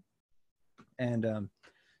application. And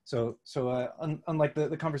unlike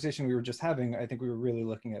the conversation we were just having, I think we were really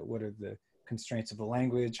looking at what are the constraints of the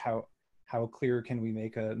language, how clear can we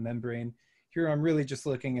make a membrane. Here I'm really just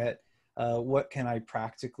looking at what can I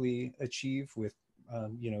practically achieve with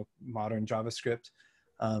modern JavaScript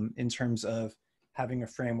in terms of having a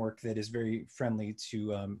framework that is very friendly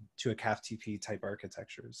to a CapTP type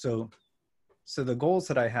architecture. So the goals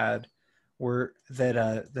that I had were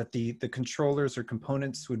that the controllers or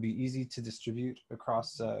components would be easy to distribute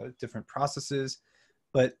across different processes,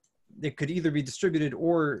 but it could either be distributed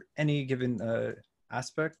or any given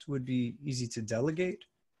aspect would be easy to delegate.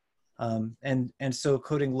 And so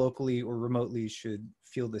coding locally or remotely should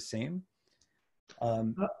feel the same.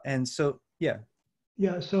 And so, yeah.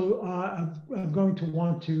 Yeah, so I'm going to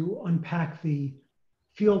want to unpack the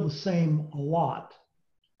feel the same a lot,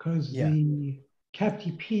 because the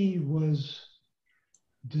CapTP was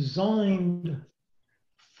designed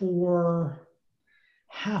for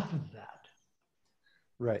half of that.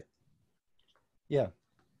 Right. Yeah.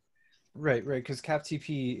 Right, because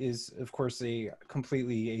CapTP is, of course, a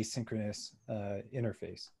completely asynchronous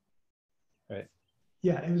interface. Right.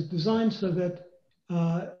 Yeah, it was designed so that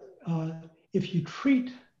if you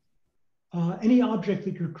treat any object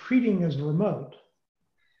that you're treating as remote,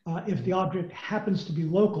 if the object happens to be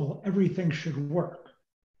local, everything should work.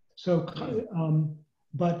 So,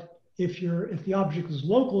 but if the object is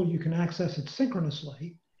local, you can access it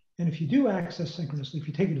synchronously. And if you do access synchronously, if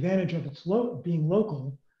you take advantage of its being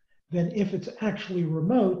local, then if it's actually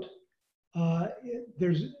remote,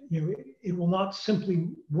 it will not simply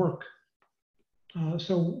work.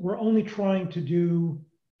 So we're only trying to do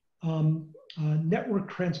network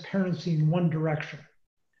transparency in one direction.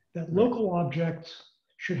 That local objects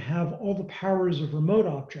should have all the powers of remote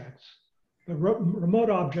objects, but remote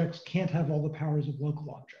objects can't have all the powers of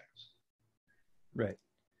local objects. Right.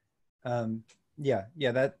 Yeah.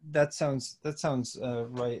 That sounds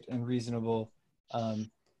right and reasonable.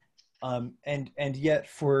 And yet,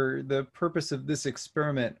 for the purpose of this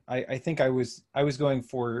experiment, I think I was going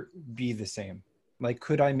for be the same. Like,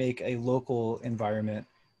 could I make a local environment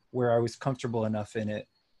where I was comfortable enough in it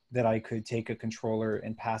that I could take a controller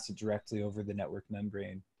and pass it directly over the network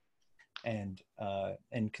membrane and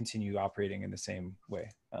continue operating in the same way.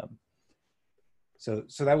 So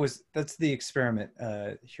that's the experiment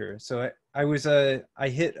here. So I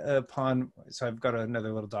hit upon, so I've got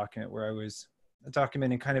another little document where I was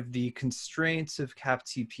documenting kind of the constraints of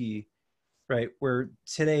CapTP, right? Where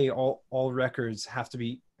today all records have to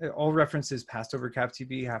be, all references passed over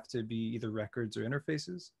CapTP have to be either records or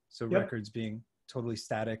interfaces. So records being totally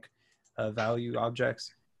static value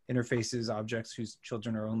objects, interfaces objects whose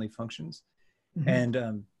children are only functions. Mm-hmm.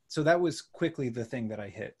 And so that was quickly the thing that I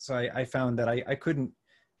hit. So I found that I couldn't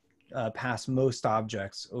pass most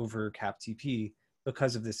objects over CapTP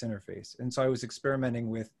because of this interface. And so I was experimenting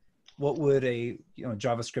with what would a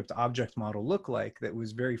JavaScript object model look like that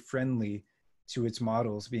was very friendly to its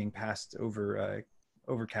models being passed over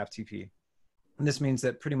CapTP. And this means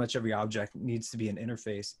that pretty much every object needs to be an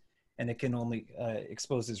interface, and it can only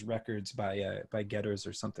expose its records by getters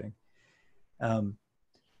or something.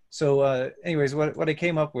 So anyways, what I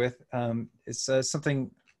came up with is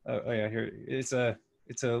something. Oh yeah, here it's a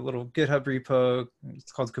little GitHub repo.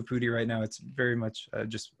 It's called Caputi right now. It's very much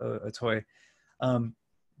just a toy.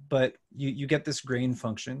 But you get this grain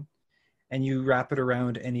function, and you wrap it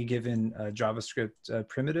around any given JavaScript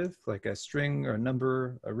primitive, like a string or a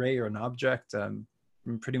number, array, or an object,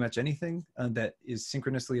 pretty much anything that is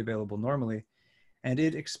synchronously available normally. And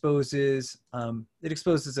it exposes an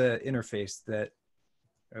interface that,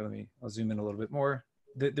 I'll zoom in a little bit more.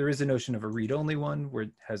 There is a notion of a read-only one where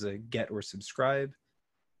it has a get or subscribe.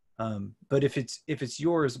 But if it's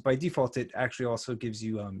yours, by default, it actually also gives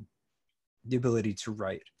you the ability to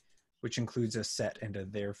write, which includes a set and a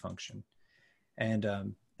there function.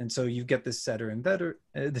 And so you get this setter and getter,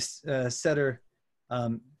 setter.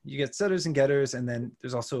 You get setters and getters, and then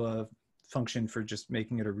there's also a function for just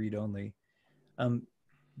making it a read-only.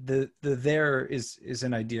 The there is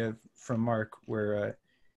an idea from Mark where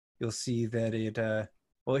you'll see that it,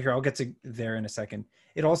 well, here, I'll get to there in a second.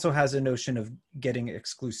 It also has a notion of getting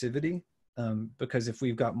exclusivity, because if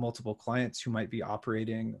we've got multiple clients who might be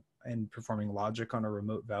operating and performing logic on a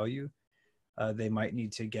remote value, they might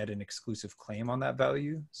need to get an exclusive claim on that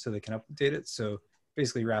value so they can update it. So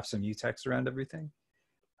basically wrap some mutex around everything.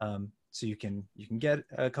 So you can get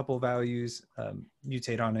a couple of values,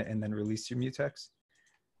 mutate on it, and then release your mutex.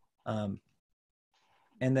 And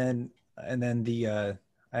then I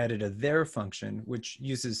added a there function, which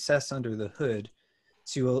uses SES under the hood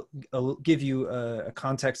to give you a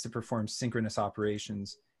context to perform synchronous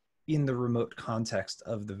operations in the remote context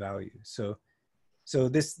of the value. So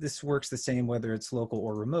this works the same whether it's local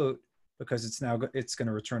or remote, because it's going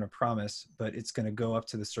to return a promise, but it's going to go up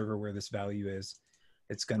to the server where this value is.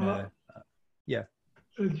 It's going to, yeah.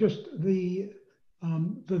 Just the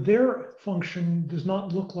there function does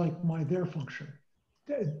not look like my there function.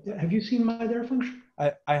 Have you seen my there function?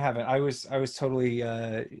 I haven't. I was totally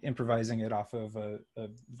improvising it off of a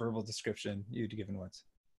verbal description you'd given once.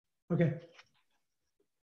 Okay.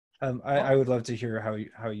 I would love to hear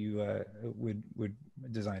how you would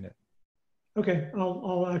design it. Okay,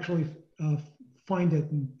 I'll actually find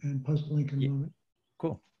it and post a link in a moment.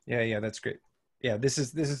 Cool. Yeah, that's great. Yeah, this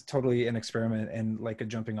is totally an experiment and like a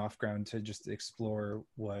jumping off ground to just explore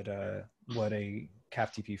what a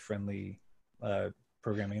CapTP friendly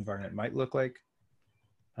programming environment might look like.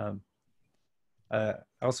 I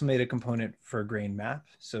also made a component for a grain map,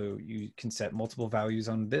 so you can set multiple values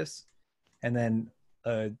on this, and then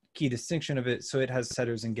a key distinction of it, so it has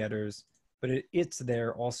setters and getters, but it's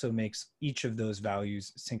there also makes each of those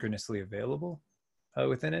values synchronously available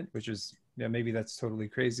within it, which is, yeah, maybe that's totally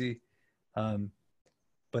crazy.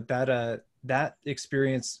 But that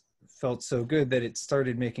experience felt so good that it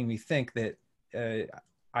started making me think that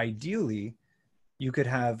ideally you could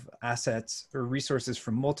have assets or resources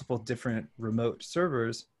from multiple different remote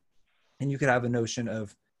servers, and you could have a notion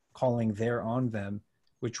of calling there on them,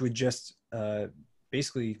 which would just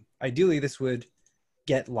basically, ideally, this would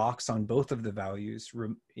get locks on both of the values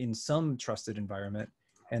in some trusted environment,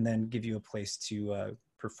 and then give you a place to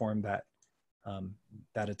perform that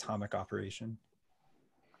atomic operation.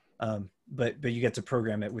 But you get to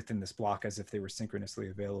program it within this block as if they were synchronously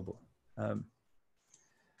available.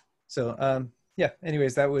 Yeah.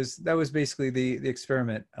 Anyways, that was basically the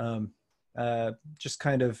experiment. Just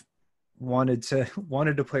kind of wanted to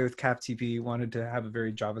play with CapTP. Wanted to have a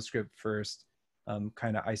very JavaScript first,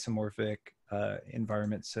 kind of isomorphic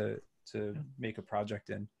environment to make a project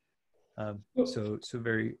in. So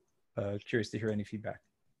very curious to hear any feedback.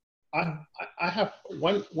 I have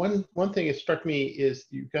one thing that struck me is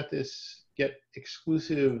you've got this get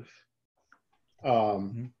exclusive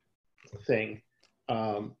thing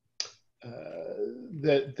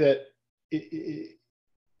that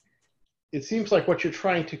it seems like what you're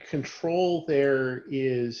trying to control there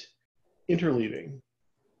is interleaving.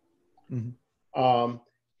 Mm-hmm.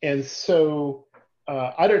 And so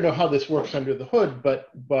I don't know how this works under the hood, but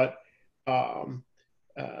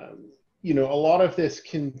you know, a lot of this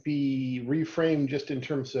can be reframed just in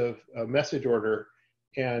terms of message order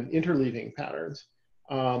and interleaving patterns.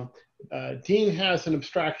 Dean has an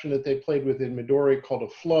abstraction that they played with in Midori called a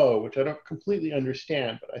flow, which I don't completely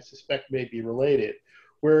understand, but I suspect may be related,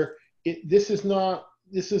 where this is not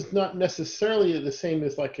necessarily the same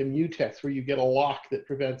as like a mutex where you get a lock that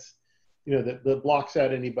prevents, you know, that blocks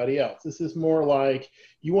out anybody else. This is more like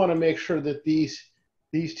you want to make sure that these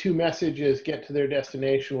two messages get to their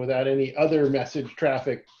destination without any other message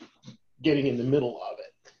traffic getting in the middle of it.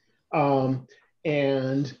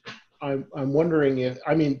 And I'm wondering if,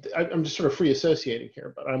 I mean, I'm just sort of free associating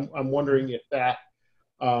here, but I'm wondering if that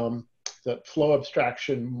that flow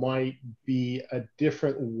abstraction might be a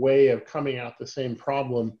different way of coming at the same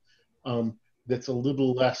problem that's a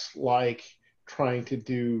little less like trying to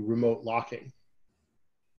do remote locking.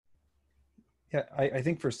 Yeah, I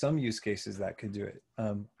think for some use cases that could do it.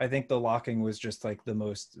 I think the locking was just like the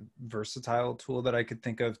most versatile tool that I could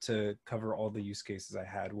think of to cover all the use cases I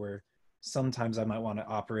had, where sometimes I might want to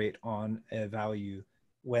operate on a value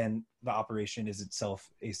when the operation is itself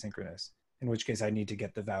asynchronous, in which case I need to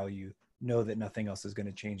get the value, know that nothing else is going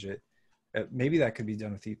to change it. Maybe that could be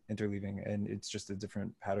done with interleaving, and it's just a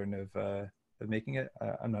different pattern of making it.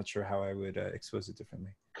 I'm not sure how I would expose it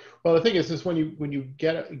differently. Well, the thing is when you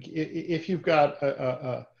get if you've got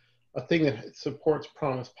a thing that supports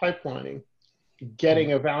promise pipelining,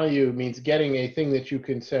 getting a value means getting a thing that you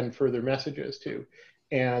can send further messages to,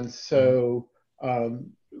 and so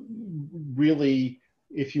really,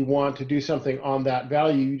 if you want to do something on that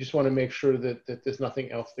value, you just want to make sure that there's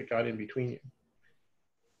nothing else that got in between you.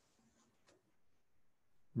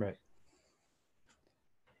 Right.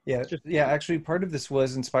 Yeah, actually part of this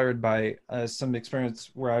was inspired by some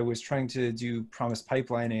experience where I was trying to do promise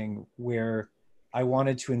pipelining where I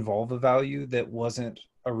wanted to involve a value that wasn't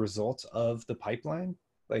a result of the pipeline.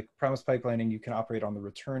 Like promise pipelining, you can operate on the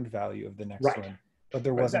returned value of the next one, but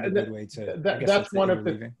there wasn't a good way to, that's one of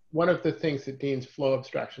the things that Dean's flow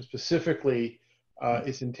abstraction specifically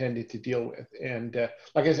is intended to deal with. And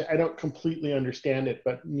like I said, I don't completely understand it,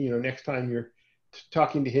 but next time you're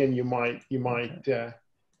talking to him, you might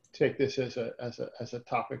take this as a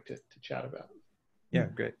topic to chat about. Yeah,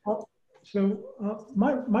 great. So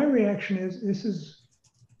my reaction is this is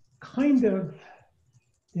kind of,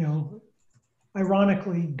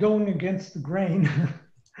 ironically going against the grain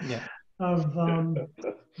of the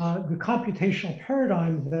computational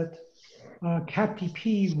paradigm that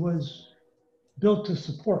CapTP was built to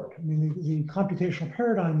support. I mean, the computational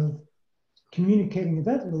paradigm of communicating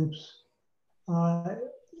event loops,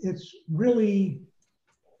 it's really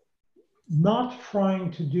not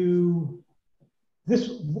trying to do this.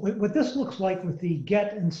 What this looks like with the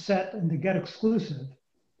get and set and the get exclusive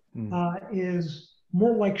is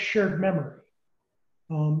more like shared memory.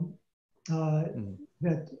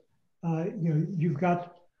 That you've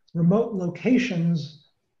got remote locations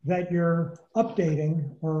that you're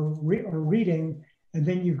updating or reading, and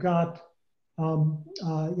then you've got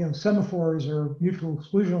semaphores or mutual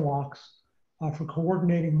exclusion locks for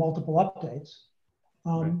coordinating multiple updates.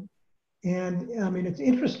 And I mean, it's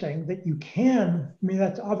interesting that you can,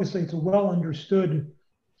 that's obviously, it's a well understood,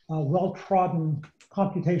 well-trodden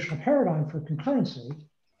computational paradigm for concurrency.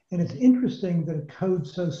 And it's interesting that it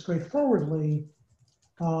codes so straightforwardly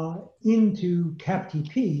into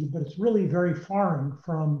CapTP, but it's really very foreign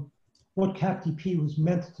from what CapTP was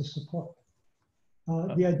meant to support.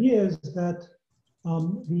 The idea is that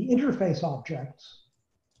the interface objects,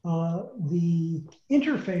 the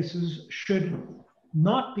interfaces should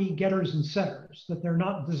not be getters and setters, that they're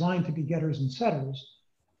not designed to be getters and setters.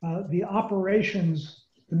 The operations,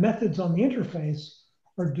 the methods on the interface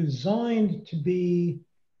are designed to be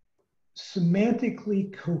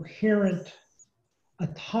semantically coherent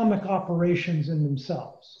atomic operations in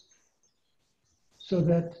themselves. So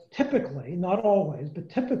that typically, not always, but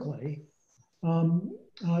typically,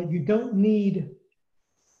 you don't need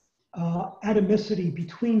atomicity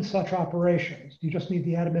between such operations. You just need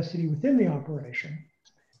the atomicity within the operation.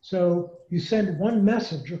 So you send one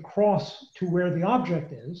message across to where the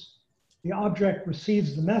object is. The object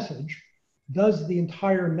receives the message, does the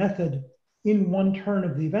entire method in one turn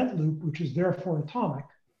of the event loop, which is therefore atomic.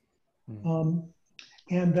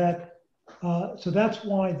 And that, so that's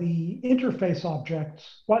why the interface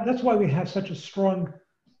objects, that's why we have such a strong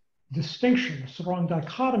distinction, strong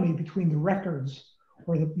dichotomy between the records,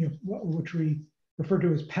 or the, which we refer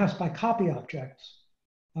to as pass by copy objects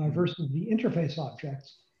versus the interface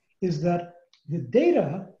objects, is that the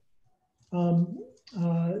data,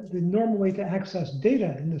 the normal way to access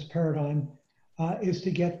data in this paradigm is to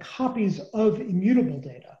get copies of immutable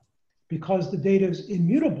data. Because the data is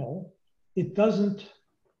immutable, it doesn't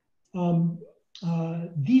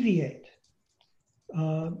deviate.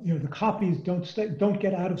 The copies don't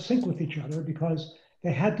get out of sync with each other because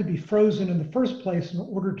they had to be frozen in the first place in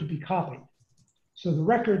order to be copied. So the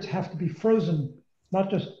records have to be frozen, not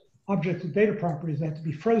just objects with data properties, they have to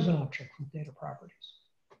be frozen objects with data properties.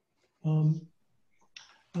 And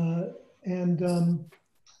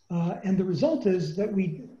the result is that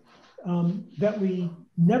we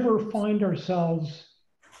never find ourselves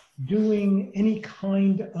doing any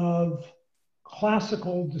kind of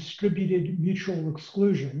classical distributed mutual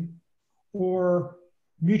exclusion or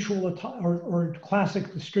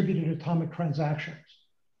classic distributed atomic transactions.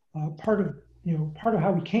 part of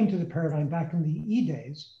how we came to the paradigm back in the E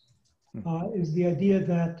days is the idea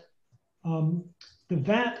that the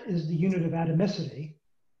VAT is the unit of atomicity,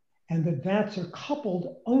 and that VATs are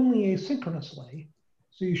coupled only asynchronously.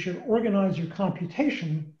 So you should organize your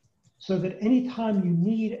computation so that anytime you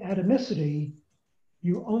need atomicity,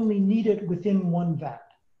 you only need it within one VAT.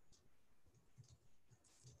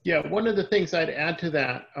 Yeah, one of the things I'd add to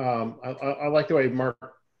that, I like the way Mark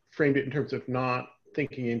framed it in terms of not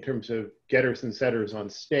thinking in terms of getters and setters on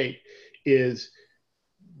state, is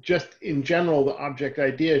just in general, the object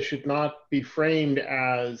idea should not be framed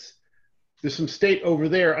as there's some state over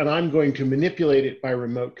there and I'm going to manipulate it by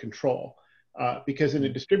remote control. Because in a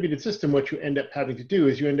distributed system, what you end up having to do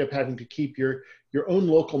is you end up having to keep your own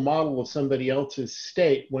local model of somebody else's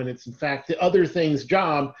state when it's in fact the other thing's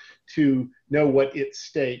job to know what its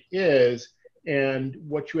state is. And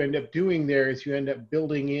what you end up doing there is you end up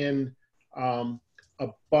building in a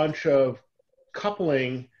bunch of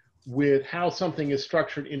coupling with how something is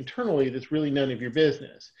structured internally that's really none of your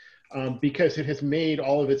business, because it has made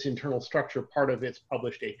all of its internal structure part of its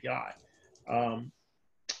published API.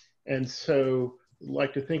 And so I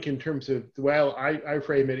like to think in terms of, well, I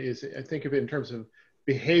frame it is, I think of it in terms of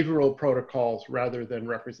behavioral protocols rather than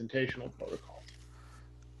representational protocols.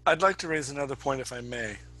 I'd like to raise another point if I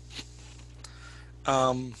may.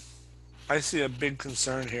 I see a big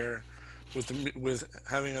concern here with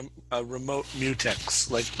having a remote mutex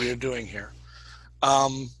like we are doing here.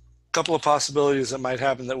 Couple of possibilities that might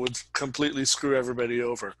happen that would completely screw everybody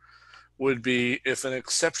over would be if an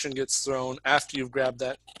exception gets thrown after you've grabbed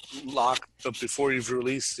that lock but before you've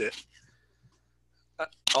released it.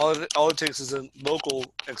 All it takes is a local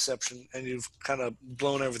exception and you've kind of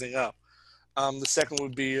blown everything up. The second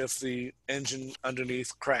would be if the engine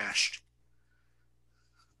underneath crashed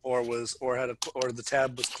or the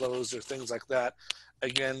tab was closed or things like that.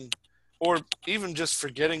 Again, or even just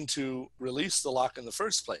forgetting to release the lock in the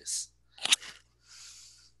first place.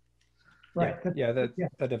 Right. That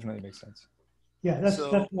definitely makes sense. Yeah, that's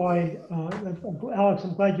why, Alex,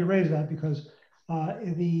 I'm glad you raised that, because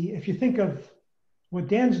if you think of what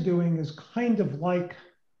Dan's doing is kind of like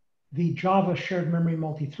the Java shared memory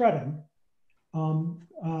multi-threading.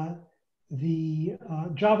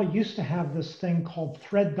 Java used to have this thing called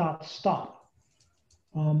thread.stop,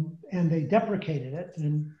 and they deprecated it,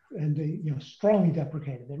 and they strongly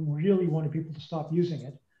deprecated it, and really wanted people to stop using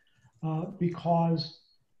it because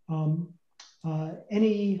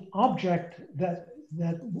any object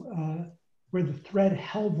where the thread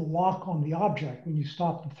held the lock on the object, when you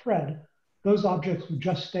stopped the thread, those objects would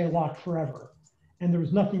just stay locked forever, and there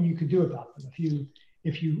was nothing you could do about them.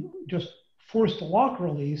 If you just forced a lock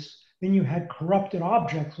release, then you had corrupted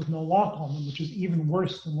objects with no lock on them, which is even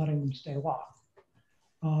worse than letting them stay locked.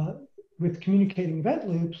 With communicating event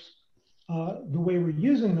loops, the way we're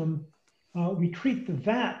using them, we treat the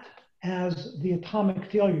VAT as the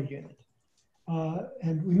atomic failure unit.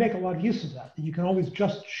 And we make a lot of use of that. You can always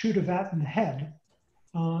just shoot a VAT in the head,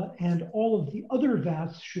 and all of the other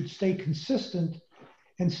VATs should stay consistent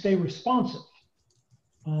and stay responsive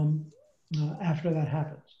after that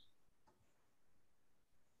happens.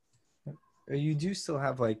 You do still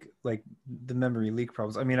have like the memory leak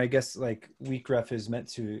problems. I mean, I guess like weak ref is meant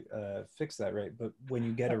to fix that, right? But when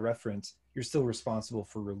you get a reference, you're still responsible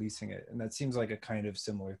for releasing it, and that seems like a kind of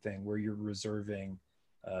similar thing where you're reserving,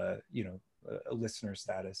 a listener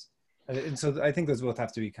status, and so I think those both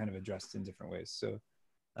have to be kind of addressed in different ways. So,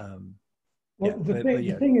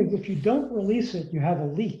 the thing is, if you don't release it, you have a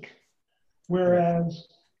leak. Whereas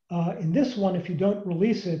in this one, if you don't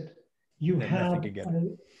release it, you have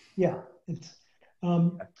it's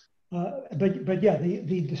but yeah,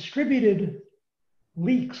 the distributed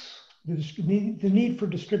leaks, the need for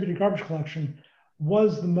distributed garbage collection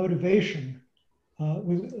was the motivation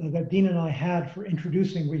that Dean and I had for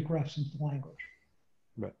introducing weak refs into the language.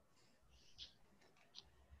 Right.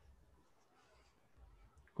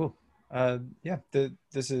 Cool. That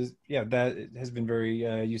has been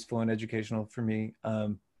very useful and educational for me.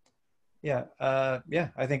 I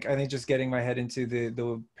think just getting my head into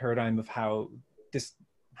the paradigm of how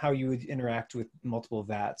you would interact with multiple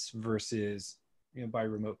VATs versus by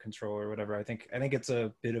remote control or whatever. I think it's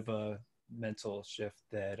a bit of a mental shift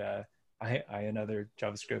that I and other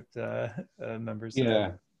JavaScript members.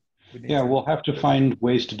 We'll have to find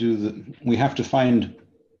ways to do we have to find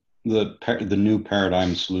the new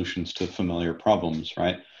paradigm solutions to familiar problems,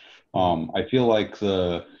 right? I feel like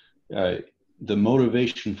the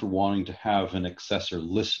motivation for wanting to have an accessor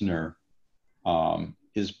listener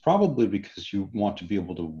is probably because you want to be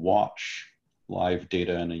able to watch live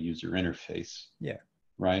data in a user interface. Yeah.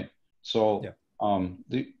 Right. So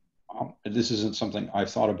this isn't something I've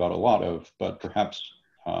thought about a lot of, but perhaps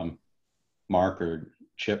Mark or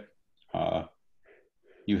Chip,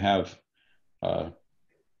 you have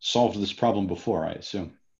solved this problem before, I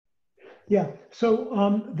assume. Yeah,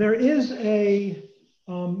 so there is a,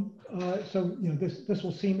 so this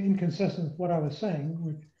will seem inconsistent with what I was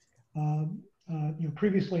saying.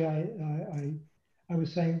 Previously I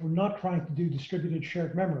was saying we're not trying to do distributed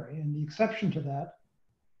shared memory, and the exception to that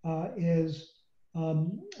is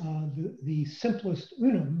the simplest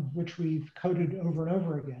unum, which we've coded over and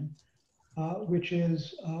over again, which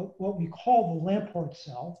is what we call the Lamport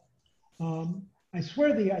cell. I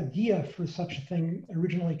swear the idea for such a thing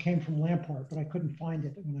originally came from Lamport, but I couldn't find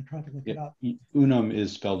it when I tried to look it up. Unum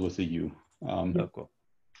is spelled with a U. Oh, cool.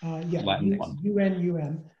 Yeah, Latin one.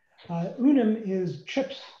 UNUM. Unum is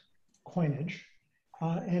Chip's coinage,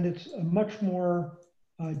 and it's a much more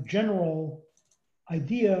general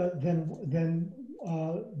idea than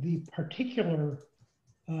the particular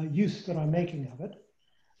use that I'm making of it.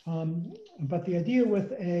 But the idea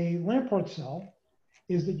with a Lamport cell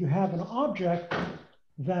is that you have an object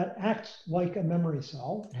that acts like a memory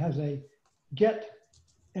cell. It has a get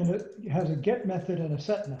and it has a get method and a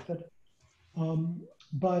set method.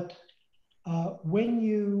 But when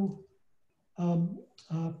you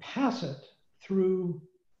pass it through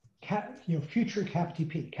future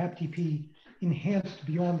CapTP, CapTP enhanced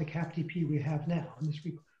beyond the CapTP we have now, and this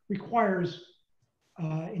requires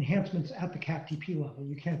enhancements at the CapTP level.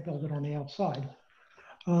 You can't build it on the outside.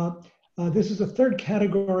 This is a third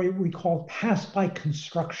category we call pass by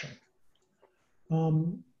construction,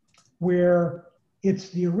 where it's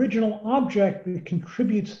the original object that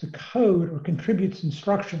contributes the code or contributes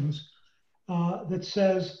instructions that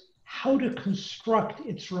says how to construct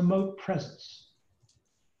its remote presence.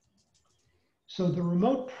 So the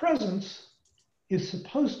remote presence is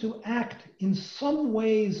supposed to act in some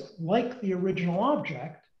ways like the original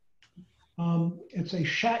object. It's a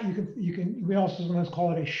we also sometimes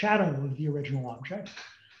call it a shadow of the original object.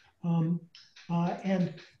 And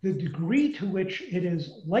the degree to which it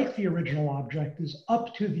is like the original object is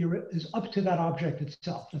up to that object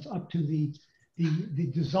itself. It's up to the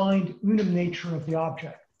designed unum nature of the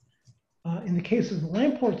object. In the case of the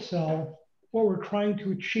Lamport cell, what we're trying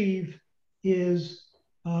to achieve is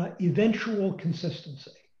eventual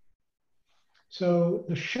consistency. So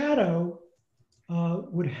the shadow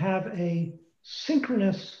would have a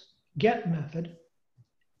synchronous get method.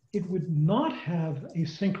 It would not have a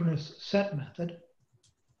synchronous set method.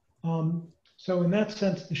 So in that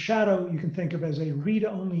sense, the shadow you can think of as a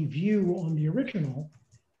read-only view on the original,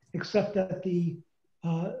 except that the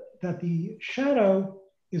shadow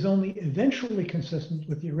is only eventually consistent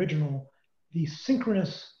with the original. The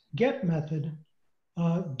synchronous get method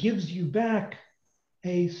gives you back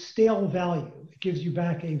a stale value. It gives you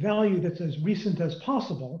back a value that's as recent as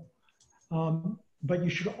possible, but you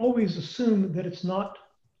should always assume that it's not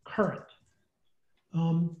current.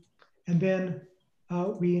 And then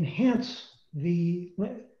we enhance the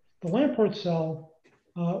Lamport cell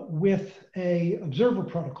with a observer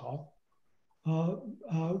protocol,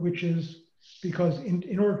 which is because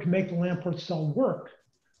in order to make the Lamport cell work,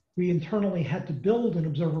 we internally had to build an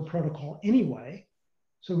observer protocol anyway.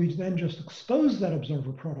 So we then just expose that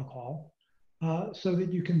observer protocol so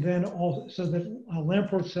that you can then so that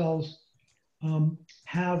Lamport cells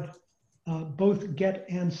have both get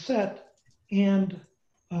and set and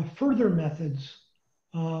further methods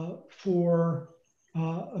for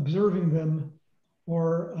observing them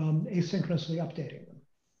or asynchronously updating them.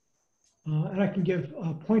 And I can give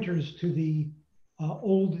pointers to the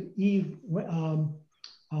old Eve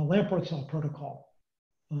Lamport cell protocol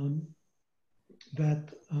that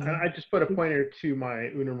I just put a pointer to my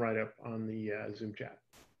Unum write-up on the Zoom chat.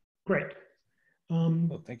 Great.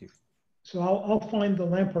 Oh, thank you. So I'll find the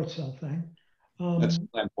Lamport cell thing. That's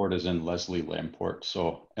Lamport as in Leslie Lamport,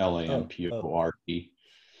 so Lamport.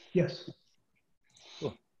 Yes.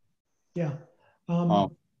 Cool. Yeah.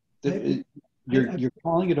 You're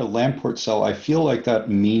calling it a Lamport cell. I feel like that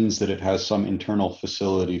means that it has some internal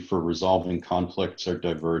facility for resolving conflicts or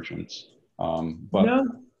divergence. But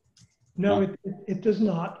no, it does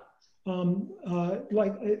not.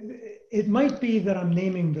 It might be that I'm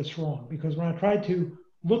naming this wrong, because when I tried to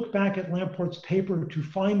look back at Lamport's paper to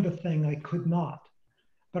find the thing, I could not.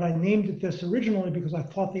 But I named it this originally because I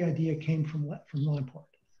thought the idea came from Lamport.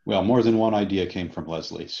 Well, more than one idea came from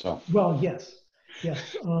Leslie, so. Well, yes.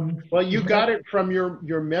 Yes. Well, you got it from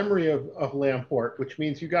your memory of Lamport, which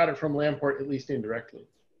means you got it from Lamport at least indirectly.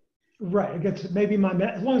 Right. I guess maybe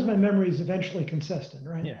as long as my memory is eventually consistent,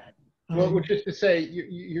 right? Yeah. Well, which is to say,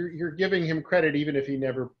 you're giving him credit even if he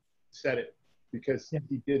never said it. because Yeah.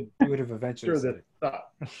 he did You would have eventually sure said that it.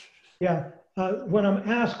 thought. Yeah, when I'm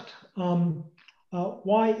asked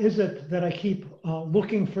why is it that I keep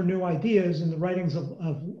looking for new ideas in the writings of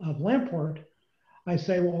Lamport, I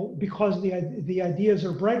say, well, because the ideas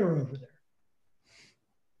are brighter over there.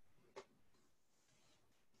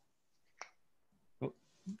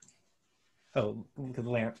 Oh, the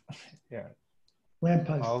lamp. Yeah.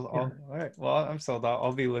 Lamppost. All right. Well, I'm sold.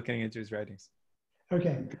 I'll be looking into his writings.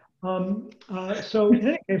 Okay. So in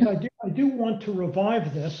any case, I do want to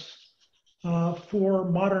revive this for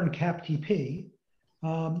modern CapTP.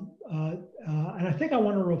 And I think I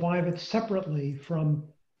want to revive it separately from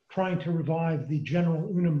trying to revive the general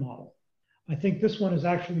UNIM model. I think this one is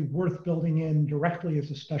actually worth building in directly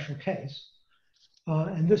as a special case.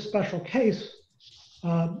 And this special case,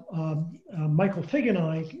 Michael Fig and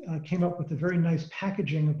I came up with a very nice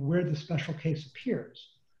packaging of where the special case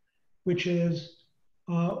appears, which is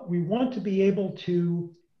we want to be able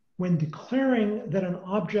to, when declaring that an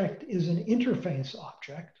object is an interface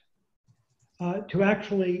object, to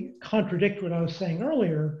actually contradict what I was saying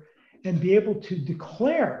earlier and be able to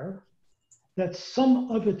declare that some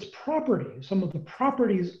of its properties, some of the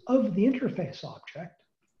properties of the interface object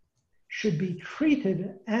should be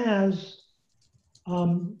treated as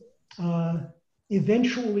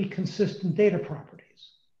eventually consistent data properties.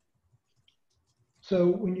 So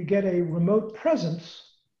when you get a remote presence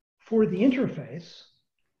for the interface,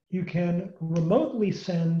 you can remotely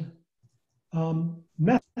send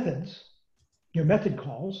methods, your method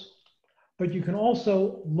calls, but you can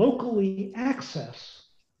also locally access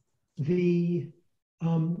the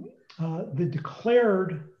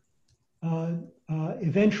declared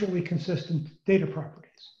eventually consistent data properties.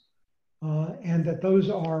 And that those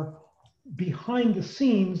are behind the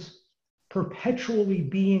scenes perpetually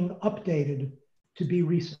being updated to be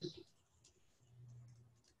recent.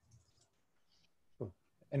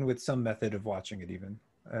 And with some method of watching it even,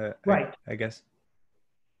 right. I guess.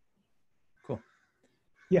 Cool.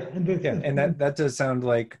 Yeah, and that does sound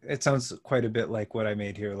like, it sounds quite a bit like what I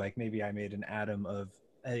made here. Like maybe I made an atom of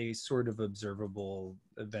a sort of observable,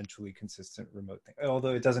 eventually consistent remote thing,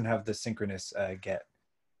 although it doesn't have the synchronous get.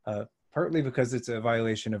 Partly because it's a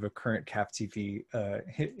violation of a current CapTP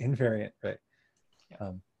invariant, right?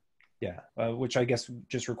 Which I guess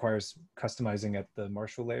just requires customizing at the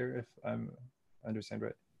Marshall layer, if I understand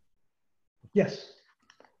right. Yes,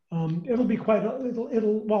 it'll be quite.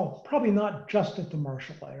 Well, probably not just at the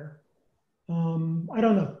Marshall layer. I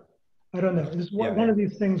don't know. It's one of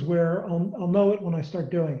these things where I'll know it when I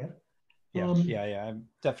start doing it. I'm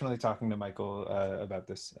definitely talking to Michael about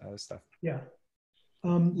this stuff. Yeah.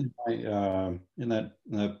 In that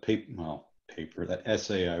paper, that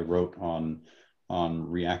essay I wrote on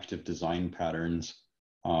reactive design patterns,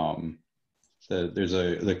 there's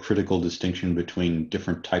the critical distinction between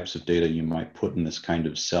different types of data you might put in this kind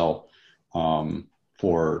of cell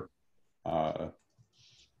for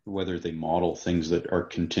whether they model things that are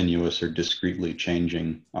continuous or discretely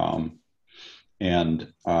changing.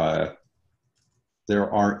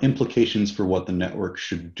 There are implications for what the network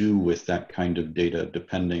should do with that kind of data,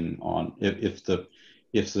 depending on if the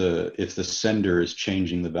sender is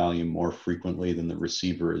changing the value more frequently than the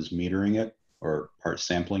receiver is metering it or part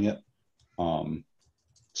sampling it.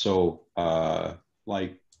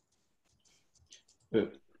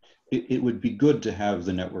 It would be good to have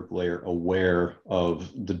the network layer aware of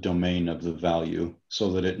the domain of the value so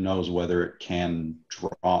that it knows whether it can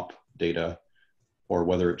drop data or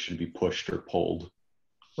whether it should be pushed or pulled.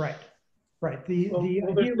 Right. The idea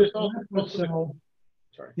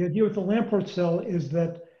with the Lamport cell is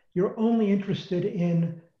that you're only interested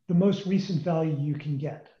in the most recent value you can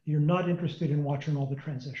get. You're not interested in watching all the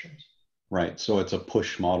transitions. Right. So it's a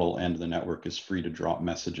push model, and the network is free to drop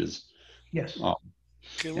messages. Yes.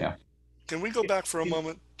 Can we go back for a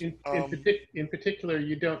moment? In particular,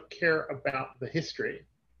 you don't care about the history,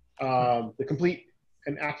 the complete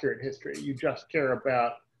and accurate history. You just care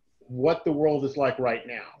about what the world is like right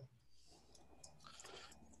now.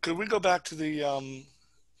 Could we go back to the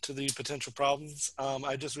potential problems?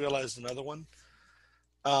 I just realized another one.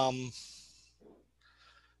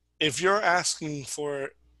 If you're asking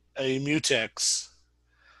for a mutex,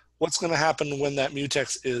 what's going to happen when that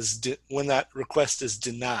mutex when that request is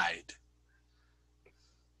denied?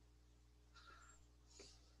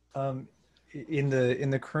 In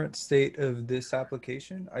the current state of this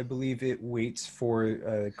application, I believe it waits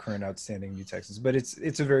for current outstanding mutexes, but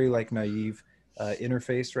it's a very naive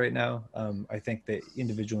interface right now. I think that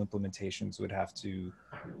individual implementations would have to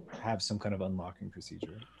have some kind of unlocking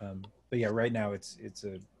procedure. But yeah, right now it's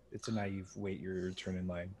a naive wait your turn in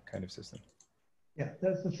line kind of system. Yeah,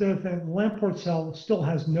 that's the other thing. The Lamport cell still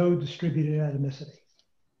has no distributed atomicity.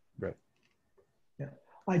 Right. Yeah,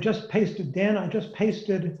 I just pasted, Dan, I just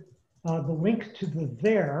pasted the link to the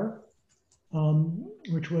there,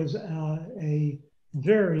 which was a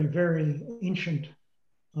very, very ancient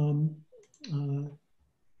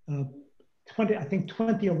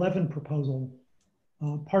 2011 proposal,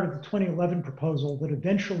 part of the 2011 proposal that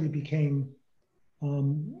eventually became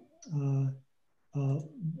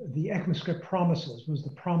the ECMAScript promises, was the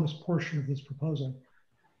promise portion of this proposal.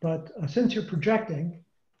 But since you're projecting,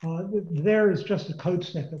 there is just a code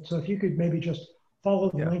snippet. So if you could maybe just follow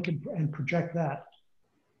the link and project that.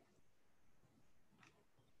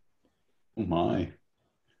 Oh my,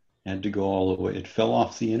 had to go all the way. It fell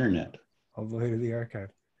off the internet. All the way to the archive.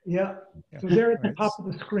 Yeah, so there at the top of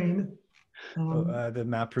the screen. The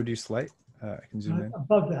map produced light. I can zoom in.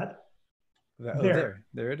 Above that.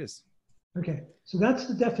 There it is. Okay, so that's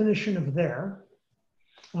the definition of there.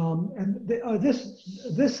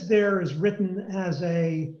 This there is written as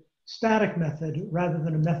a static method rather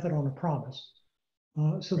than a method on a promise.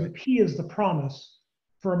 So the P is the promise.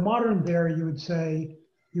 For a modern there, you would say,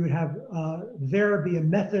 you would have there be a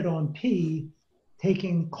method on P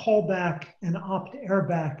taking callback and opt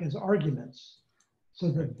airback as arguments.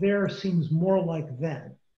 So that there seems more like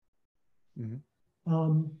then.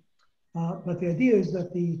 Mm-hmm. But the idea is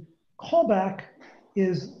that the callback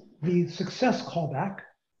is the success callback,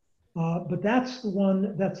 but that's the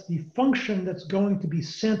one, that's the function that's going to be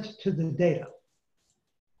sent to the data.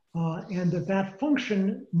 And that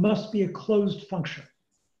function must be a closed function.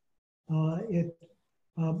 It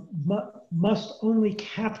must only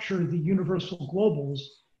capture the universal globals.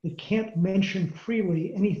 It can't mention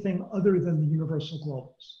freely anything other than the universal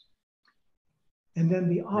globals. And then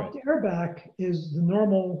the opt airback is the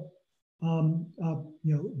normal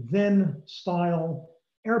then style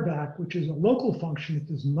airback, which is a local function. It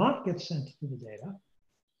does not get sent to the data.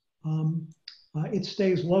 It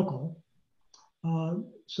stays local.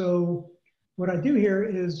 So what I do here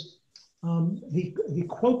is the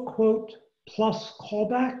quote plus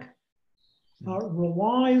callback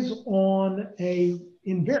relies on a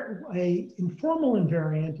informal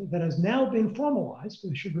invariant that has now been formalized.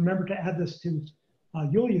 We should remember to add this to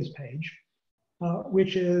Yulia's page,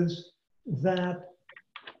 which is that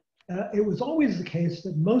it was always the case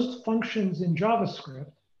that most functions in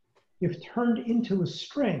JavaScript, if turned into a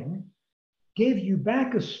string, gave you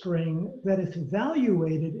back a string that, if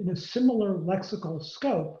evaluated in a similar lexical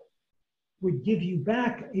scope, would give you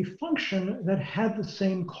back a function that had the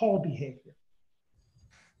same call behavior.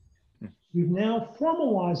 We've now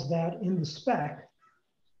formalized that in the spec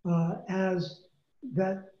as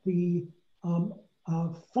that the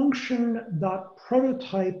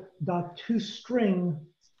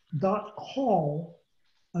function.prototype.toString.call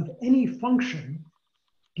of any function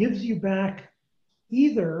gives you back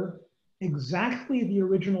either exactly the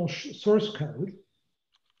original source code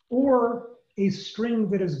or a string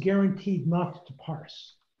that is guaranteed not to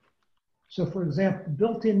parse. So for example,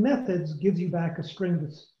 built-in methods gives you back a string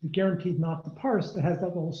that's guaranteed not to parse that has that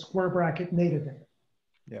little square bracket native in it.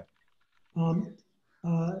 Yeah.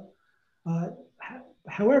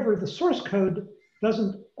 However, the source code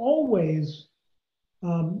doesn't always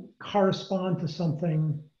correspond to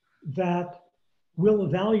something that will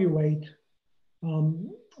evaluate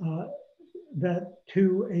that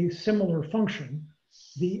to a similar function.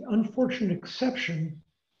 The unfortunate exception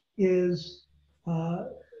is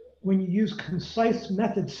when you use concise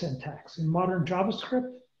method syntax in modern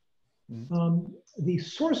JavaScript. The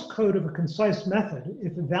source code of a concise method,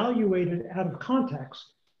 if evaluated out of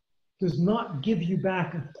context, does not give you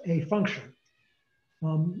back a function.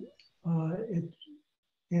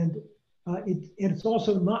 It's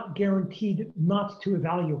also not guaranteed not to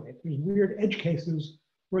evaluate. There's weird edge cases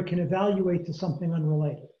where it can evaluate to something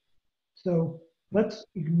unrelated. So let's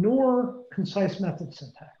ignore concise method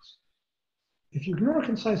syntax. If you ignore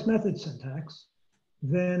concise method syntax,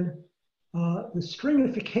 then the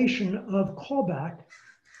stringification of callback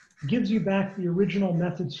gives you back the original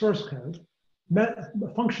method source code,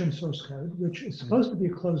 function source code, which is supposed to be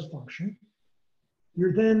a closed function.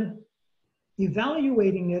 You're then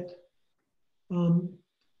evaluating it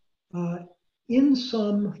in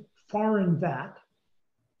some foreign VAT.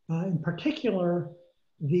 In particular,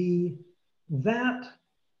 the VAT,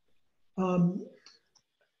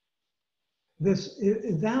 this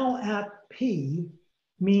eval at P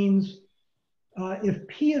means if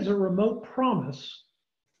P is a remote promise,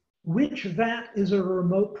 which VAT is a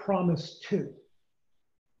remote promise to?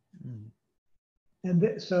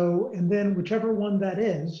 And then whichever one that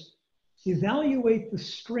is, evaluate the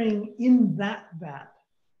string in that VAT.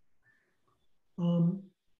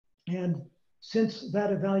 And since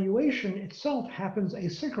that evaluation itself happens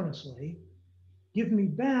asynchronously, give me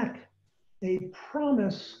back a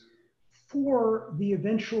promise for the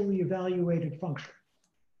eventually evaluated function.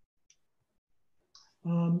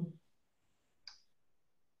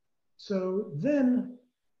 So then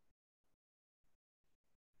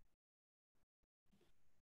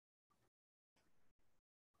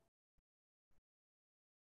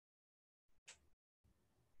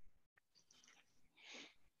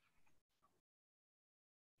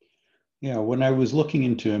yeah, when I was looking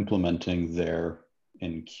into implementing there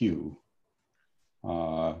in Q,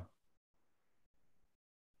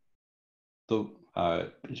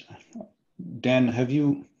 Dan,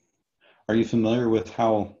 are you familiar with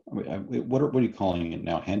how, what are you calling it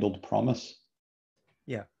now? Handled promise?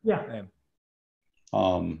 Yeah, yeah, I am.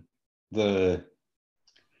 The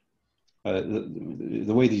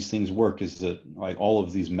way these things work is that like all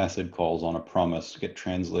of these method calls on a promise get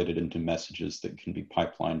translated into messages that can be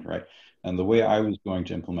pipelined, right? And the way I was going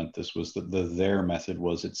to implement this was that the there method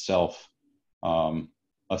was itself a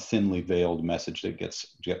thinly veiled message that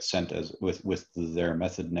gets sent as with the there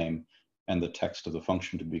method name and the text of the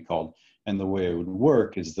function to be called. And the way it would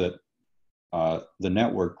work is that the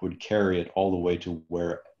network would carry it all the way to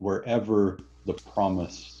wherever the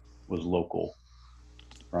promise was local,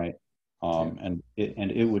 right? And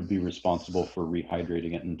it would be responsible for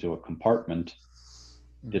rehydrating it into a compartment.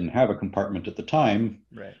 Didn't have a compartment at the time,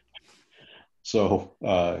 right? So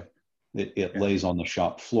it lays on the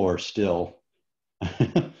shop floor still.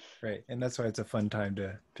 Right, and that's why it's a fun time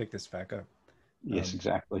to pick this back up. Yes,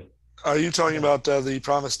 exactly. Are you talking about the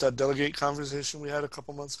promise.delegate conversation we had a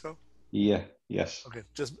couple months ago? Yeah. Yes. Okay,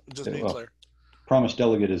 just being clear. Promise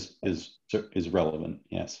delegate is relevant.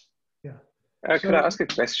 Yes. yeah. Could I ask a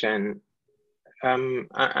question?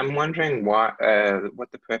 I'm wondering what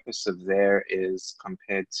the purpose of there is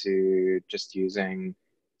compared to just using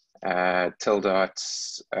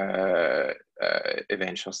tildot's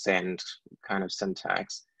eventual send kind of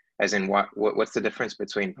syntax. As in, what's the difference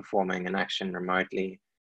between performing an action remotely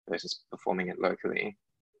versus performing it locally?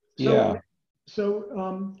 Yeah.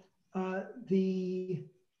 So the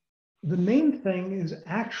main thing is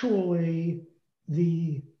actually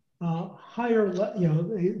the higher,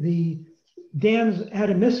 the Dan's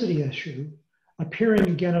atomicity issue appearing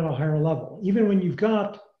again at a higher level. Even when you've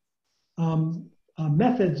got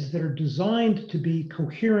methods that are designed to be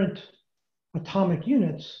coherent atomic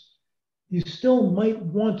units, you still might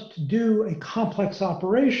want to do a complex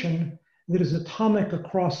operation that is atomic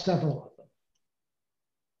across several of them.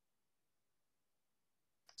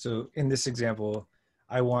 So in this example,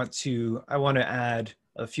 I want to add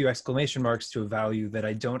a few exclamation marks to a value that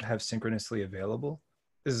I don't have synchronously available.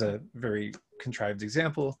 This is a very contrived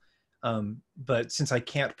example, but since I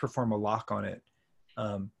can't perform a lock on it,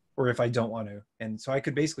 or if I don't want to, and so I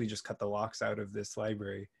could basically just cut the locks out of this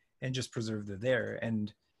library and just preserve the there,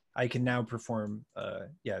 and I can now perform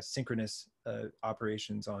synchronous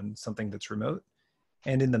operations on something that's remote.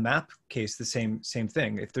 And in the map case, the same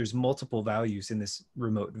thing. If there's multiple values in this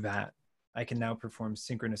remote vat, I can now perform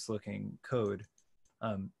synchronous looking code.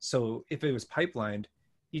 So if it was pipelined,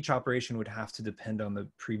 each operation would have to depend on the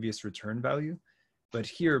previous return value. But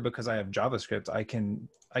here, because I have JavaScript, I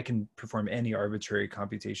can perform any arbitrary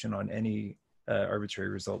computation on any arbitrary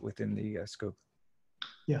result within the scope.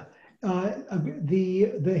 Yeah,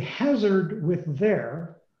 the hazard with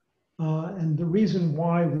there, and the reason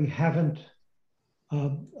why we haven't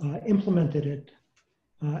implemented it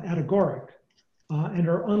at Agoric and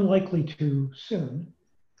are unlikely to soon,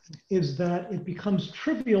 is that it becomes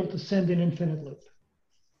trivial to send an infinite loop.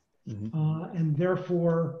 Mm-hmm. And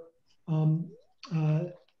therefore,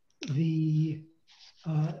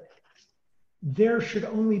 there should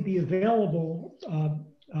only be available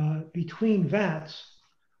between VATs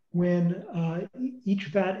when each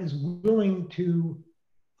VAT is willing to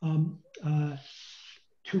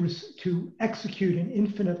execute an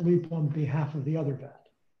infinite loop on behalf of the other VAT.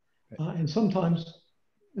 Right. And sometimes,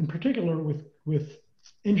 in particular with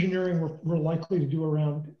engineering we're likely to do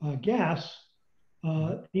around gas,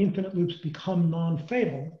 the infinite loops become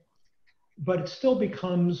non-fatal, but it still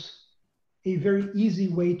becomes a very easy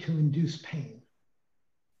way to induce pain.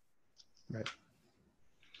 Right.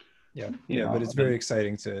 Yeah, but it's very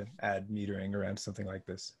exciting to add metering around something like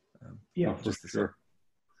this. Yeah, for sure.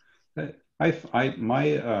 There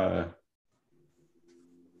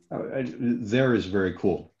is very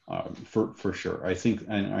cool for sure. I think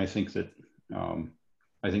that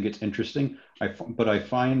I think it's interesting. But I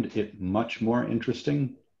find it much more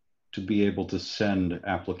interesting to be able to send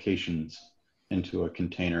applications into a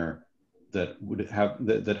container that would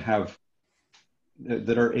have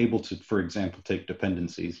that are able to, for example, take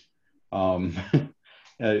dependencies.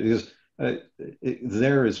 Because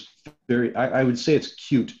there is very, I would say it's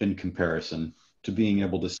cute in comparison to being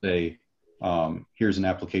able to say, here's an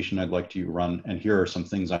application I'd like you to run, and here are some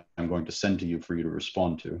things I'm going to send to you for you to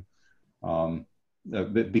respond to.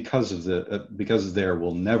 Because there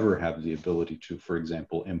will never have the ability to, for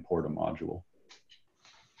example, import a module.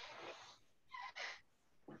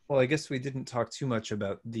 Well, I guess we didn't talk too much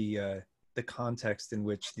about the context in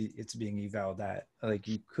which it's being evaled at. Like,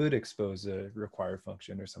 you could expose a require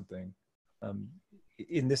function or something.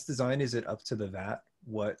 In this design, is it up to the VAT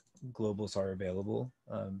what globals are available?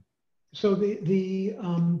 So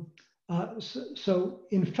so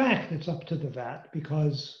in fact, it's up to the VAT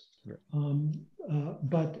because,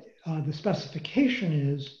 but the specification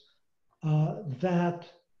is that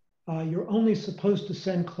you're only supposed to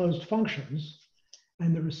send closed functions,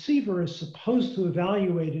 and the receiver is supposed to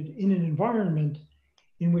evaluate it in an environment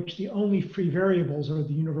in which the only free variables are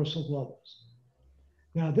the universal globals.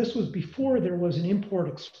 Now, this was before there was an import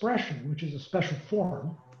expression, which is a special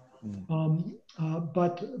form.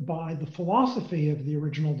 But by the philosophy of the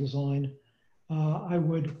original design, I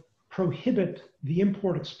would prohibit the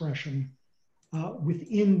import expression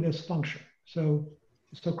within this function. So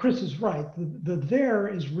Chris is right. The there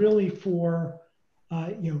is really for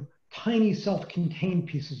tiny self-contained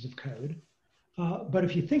pieces of code. But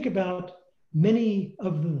if you think about many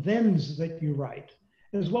of the thens that you write,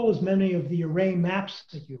 as well as many of the array maps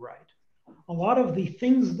that you write, a lot of the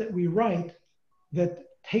things that we write that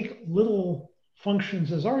take little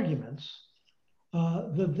functions as arguments,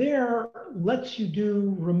 the there lets you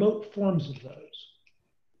do remote forms of those.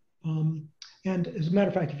 And as a matter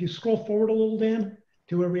of fact, if you scroll forward a little, Dan,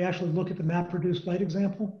 to where we actually look at the MapReduce flight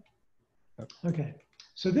example. Okay,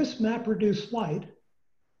 so this MapReduce flight,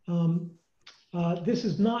 this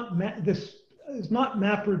is not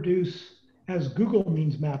MapReduce as Google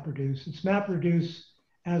means MapReduce. It's MapReduce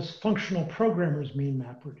as functional programmers mean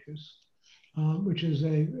MapReduce, which is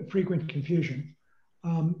a frequent confusion.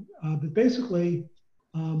 But basically,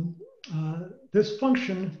 this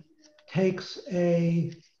function takes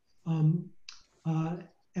an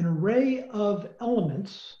array of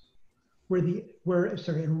elements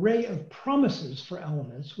an array of promises for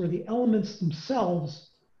elements where the elements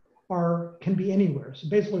themselves can be anywhere. So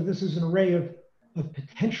basically, this is an array of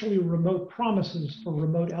potentially remote promises for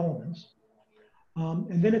remote elements.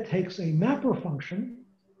 And then it takes a mapper function,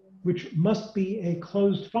 which must be a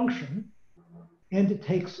closed function, and it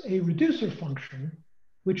takes a reducer function,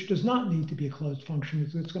 which does not need to be a closed function.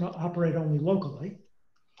 It's going to operate only locally.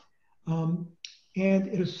 And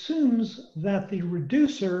it assumes that the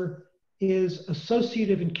reducer is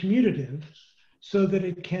associative and commutative so that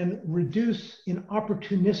it can reduce in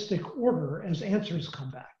opportunistic order as answers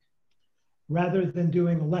come back, rather than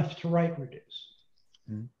doing a left to right reduce.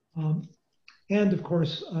 And of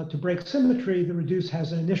course, to break symmetry, the reduce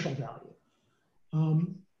has an initial value.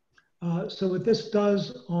 So what this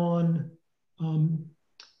does on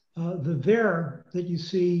the there that you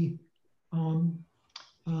see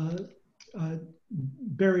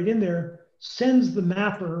buried in there sends the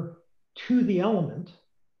mapper to the element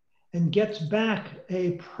and gets back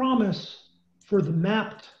a promise for the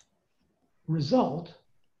mapped result.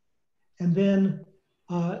 And then,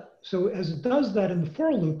 so as it does that in the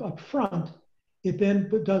for loop up front, it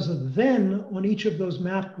then does a then on each of those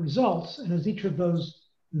mapped results. And as each of those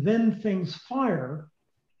then things fire,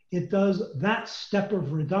 it does that step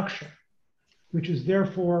of reduction, which is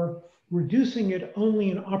therefore reducing it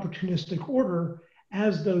only in opportunistic order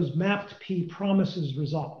as those mapped P promises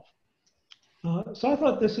resolve. So I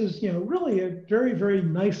thought this is really a very, very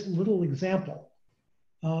nice little example.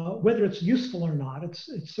 Whether it's useful or not, it's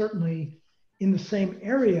certainly in the same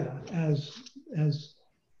area as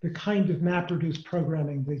the kind of MapReduce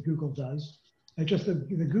programming that Google does. It's just the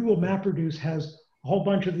Google MapReduce has a whole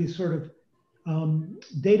bunch of these sort of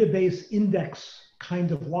database index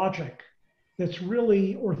kind of logic that's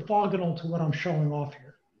really orthogonal to what I'm showing off here.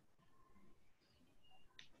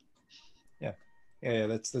 Yeah,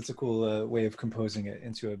 that's a cool way of composing it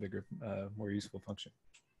into a bigger, more useful function.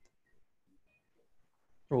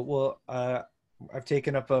 Well, I've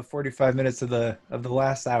taken up 45 minutes of the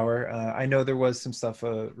last hour. I know there was some stuff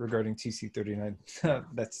regarding TC39.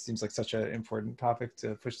 That seems like such an important topic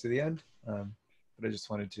to push to the end. But I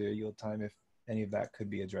just wanted to yield time if any of that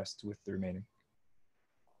could be addressed with the remaining.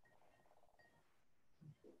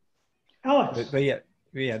 Alex.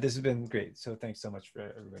 But yeah, this has been great. So thanks so much for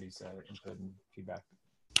everybody's input and feedback.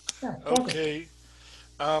 Yeah, okay.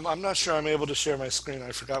 I'm not sure I'm able to share my screen.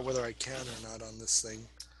 I forgot whether I can or not on this thing.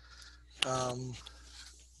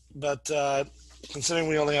 But considering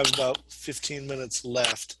we only have about 15 minutes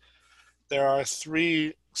left, there are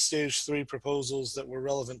 3 stage 3 proposals that were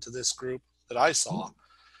relevant to this group that I saw.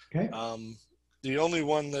 Okay. The only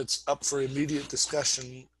one that's up for immediate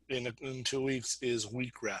discussion in 2 weeks is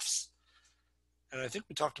weak refs. And I think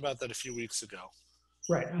we talked about that a few weeks ago.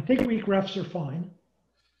 Right. I think weak refs are fine.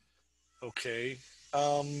 Okay.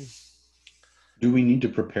 Do we need to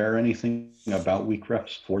prepare anything about weak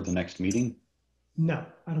refs for the next meeting? No,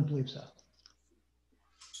 I don't believe so.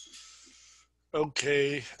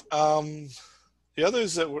 Okay. The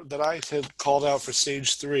others that I had called out for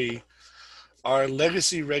stage 3 are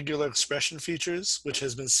legacy regular expression features, which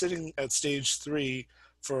has been sitting at stage 3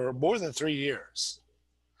 for more than 3 years.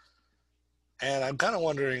 And I'm kind of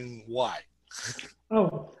wondering why.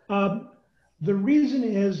 Oh, the reason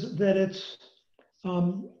is that it's,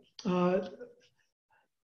 who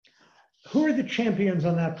are the champions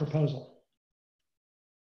on that proposal?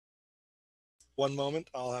 One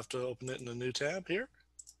moment, I'll have to open it in a new tab here.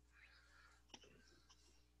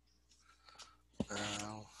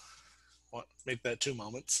 Make that 2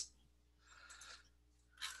 moments.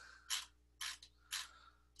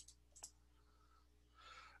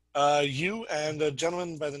 You and a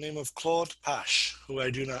gentleman by the name of Claude Pache, who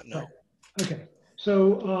I do not know. Right. Okay,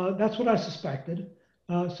 so that's what I suspected.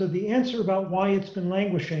 So the answer about why it's been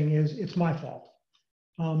languishing is it's my fault.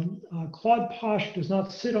 Claude Pache does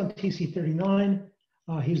not sit on TC39.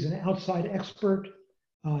 He's an outside expert.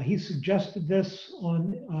 He suggested this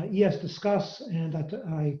on ES Discuss, and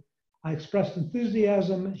I expressed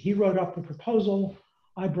enthusiasm. He wrote up the proposal.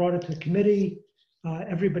 I brought it to committee.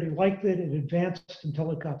 Everybody liked it. It advanced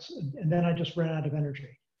until it got, and then I just ran out of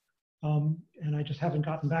energy. And I just haven't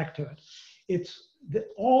gotten back to it. It's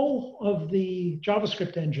all of the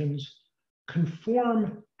JavaScript engines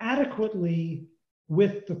conform adequately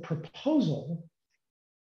with the proposal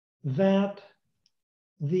that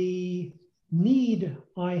the need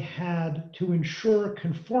I had to ensure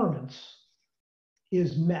conformance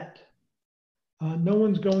is met. No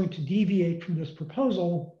one's going to deviate from this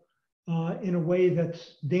proposal in a way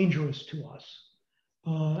that's dangerous to us.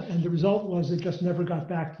 And the result was it just never got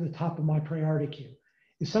back to the top of my priority queue.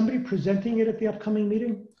 Is somebody presenting it at the upcoming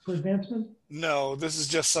meeting for advancement? No, this is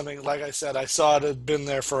just something, like I said, I saw it had been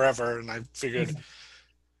there forever, and I figured. Okay.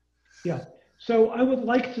 Yeah, so I would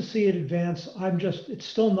like to see it advance. It's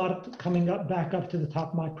still not coming back up to the top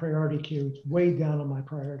of my priority queue. It's way down on my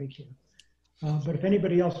priority queue. But if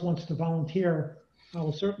anybody else wants to volunteer, I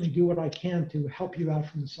will certainly do what I can to help you out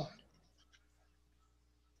from the side.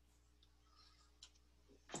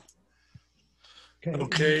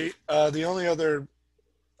 Okay, the only other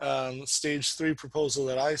stage 3 proposal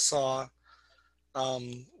that I saw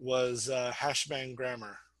was hashbang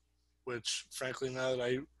grammar, which frankly, now that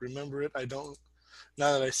I remember it,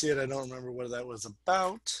 now that I see it, I don't remember what that was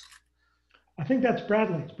about. I think that's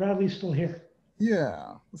Bradley. Bradley's still here.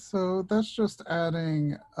 Yeah, so that's just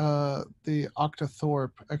adding the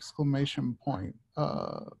octothorpe exclamation point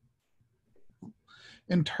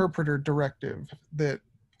interpreter directive that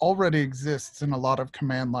already exists in a lot of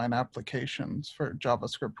command line applications for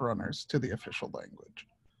JavaScript runners to the official language.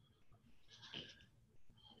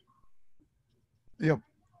 Yep.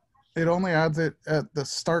 It only adds it at the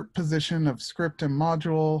start position of script and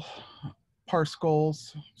module parse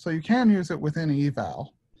goals. So you can use it within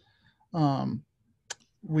eval.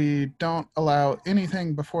 We don't allow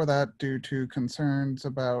anything before that due to concerns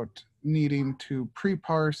about needing to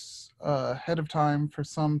pre-parse ahead of time for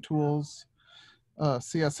some tools.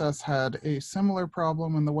 CSS had a similar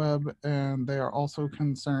problem in the web, and there are also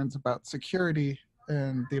concerns about security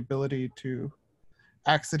and the ability to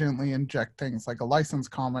accidentally inject things like a license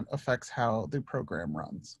comment affects how the program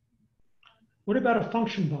runs. What about a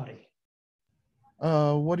function body?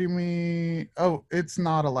 What do you mean? Oh, it's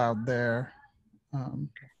not allowed there.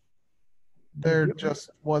 There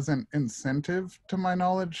just wasn't incentive, to my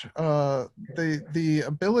knowledge. The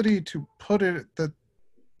ability to put it at the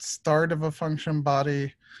start of a function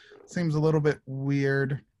body seems a little bit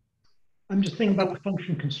weird. I'm just thinking about the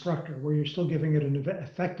function constructor, where you're still giving it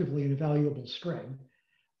effectively an evaluable string.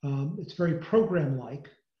 It's very program-like,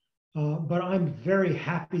 but I'm very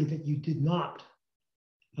happy that you did not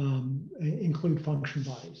include function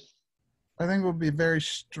bodies. I think it would be very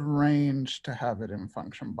strange to have it in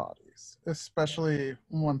function bodies, especially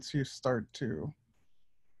once you start to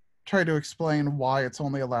try to explain why it's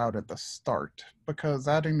only allowed at the start, because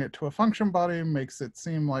adding it to a function body makes it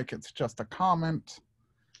seem like it's just a comment.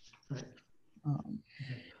 Right.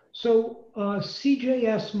 So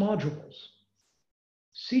CJS modules.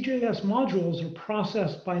 CJS modules are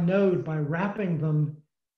processed by Node by wrapping them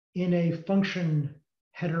in a function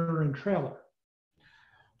header and trailer.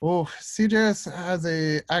 Oh, CJS has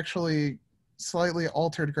a actually slightly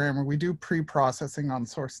altered grammar. We do pre-processing on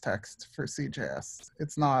source text for CJS.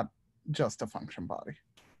 It's not just a function body.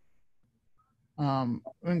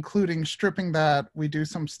 Including stripping that, we do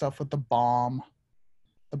some stuff with the BOM,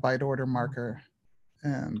 the byte order marker,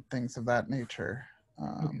 and things of that nature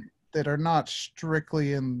that are not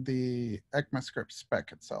strictly in the ECMAScript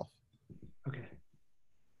spec itself. Okay.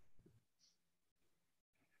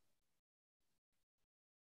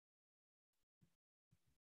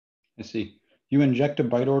 I see. You inject a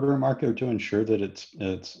byte order marker to ensure that it's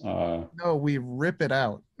No, we rip it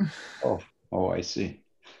out. oh, I see.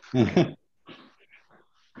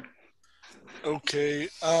 Okay.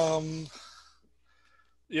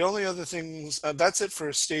 The only other things, that's it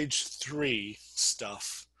for stage 3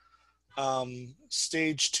 stuff.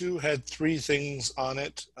 Stage 2 had 3 things on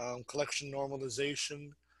it. Collection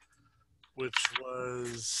normalization, which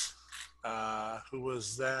was, who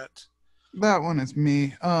was that? That one is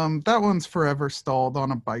me. That one's forever stalled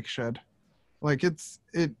on a bike shed. Like it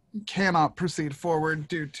cannot proceed forward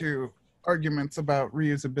due to arguments about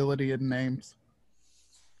reusability in names.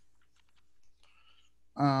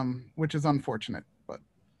 Which is unfortunate, but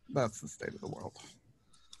that's the state of the world.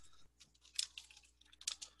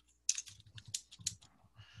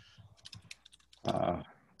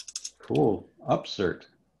 Cool. Upsert.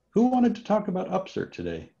 Who wanted to talk about Upsert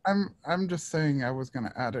today? I'm just saying I was going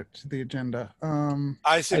to add it to the agenda.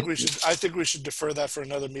 I think we should defer that for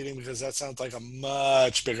another meeting because that sounds like a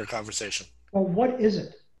much bigger conversation. Well, what is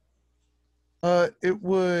it? It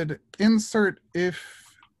would insert if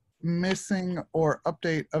missing or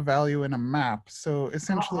update a value in a map. So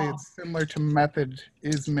essentially it's similar to method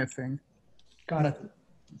is missing. Got it.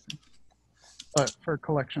 But for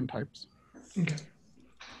collection types. Okay.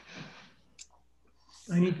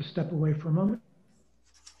 I need to step away for a moment.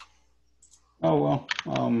 Oh,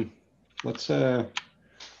 well, let's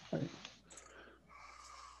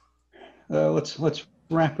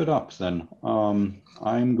wrap it up then.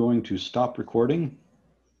 I'm going to stop recording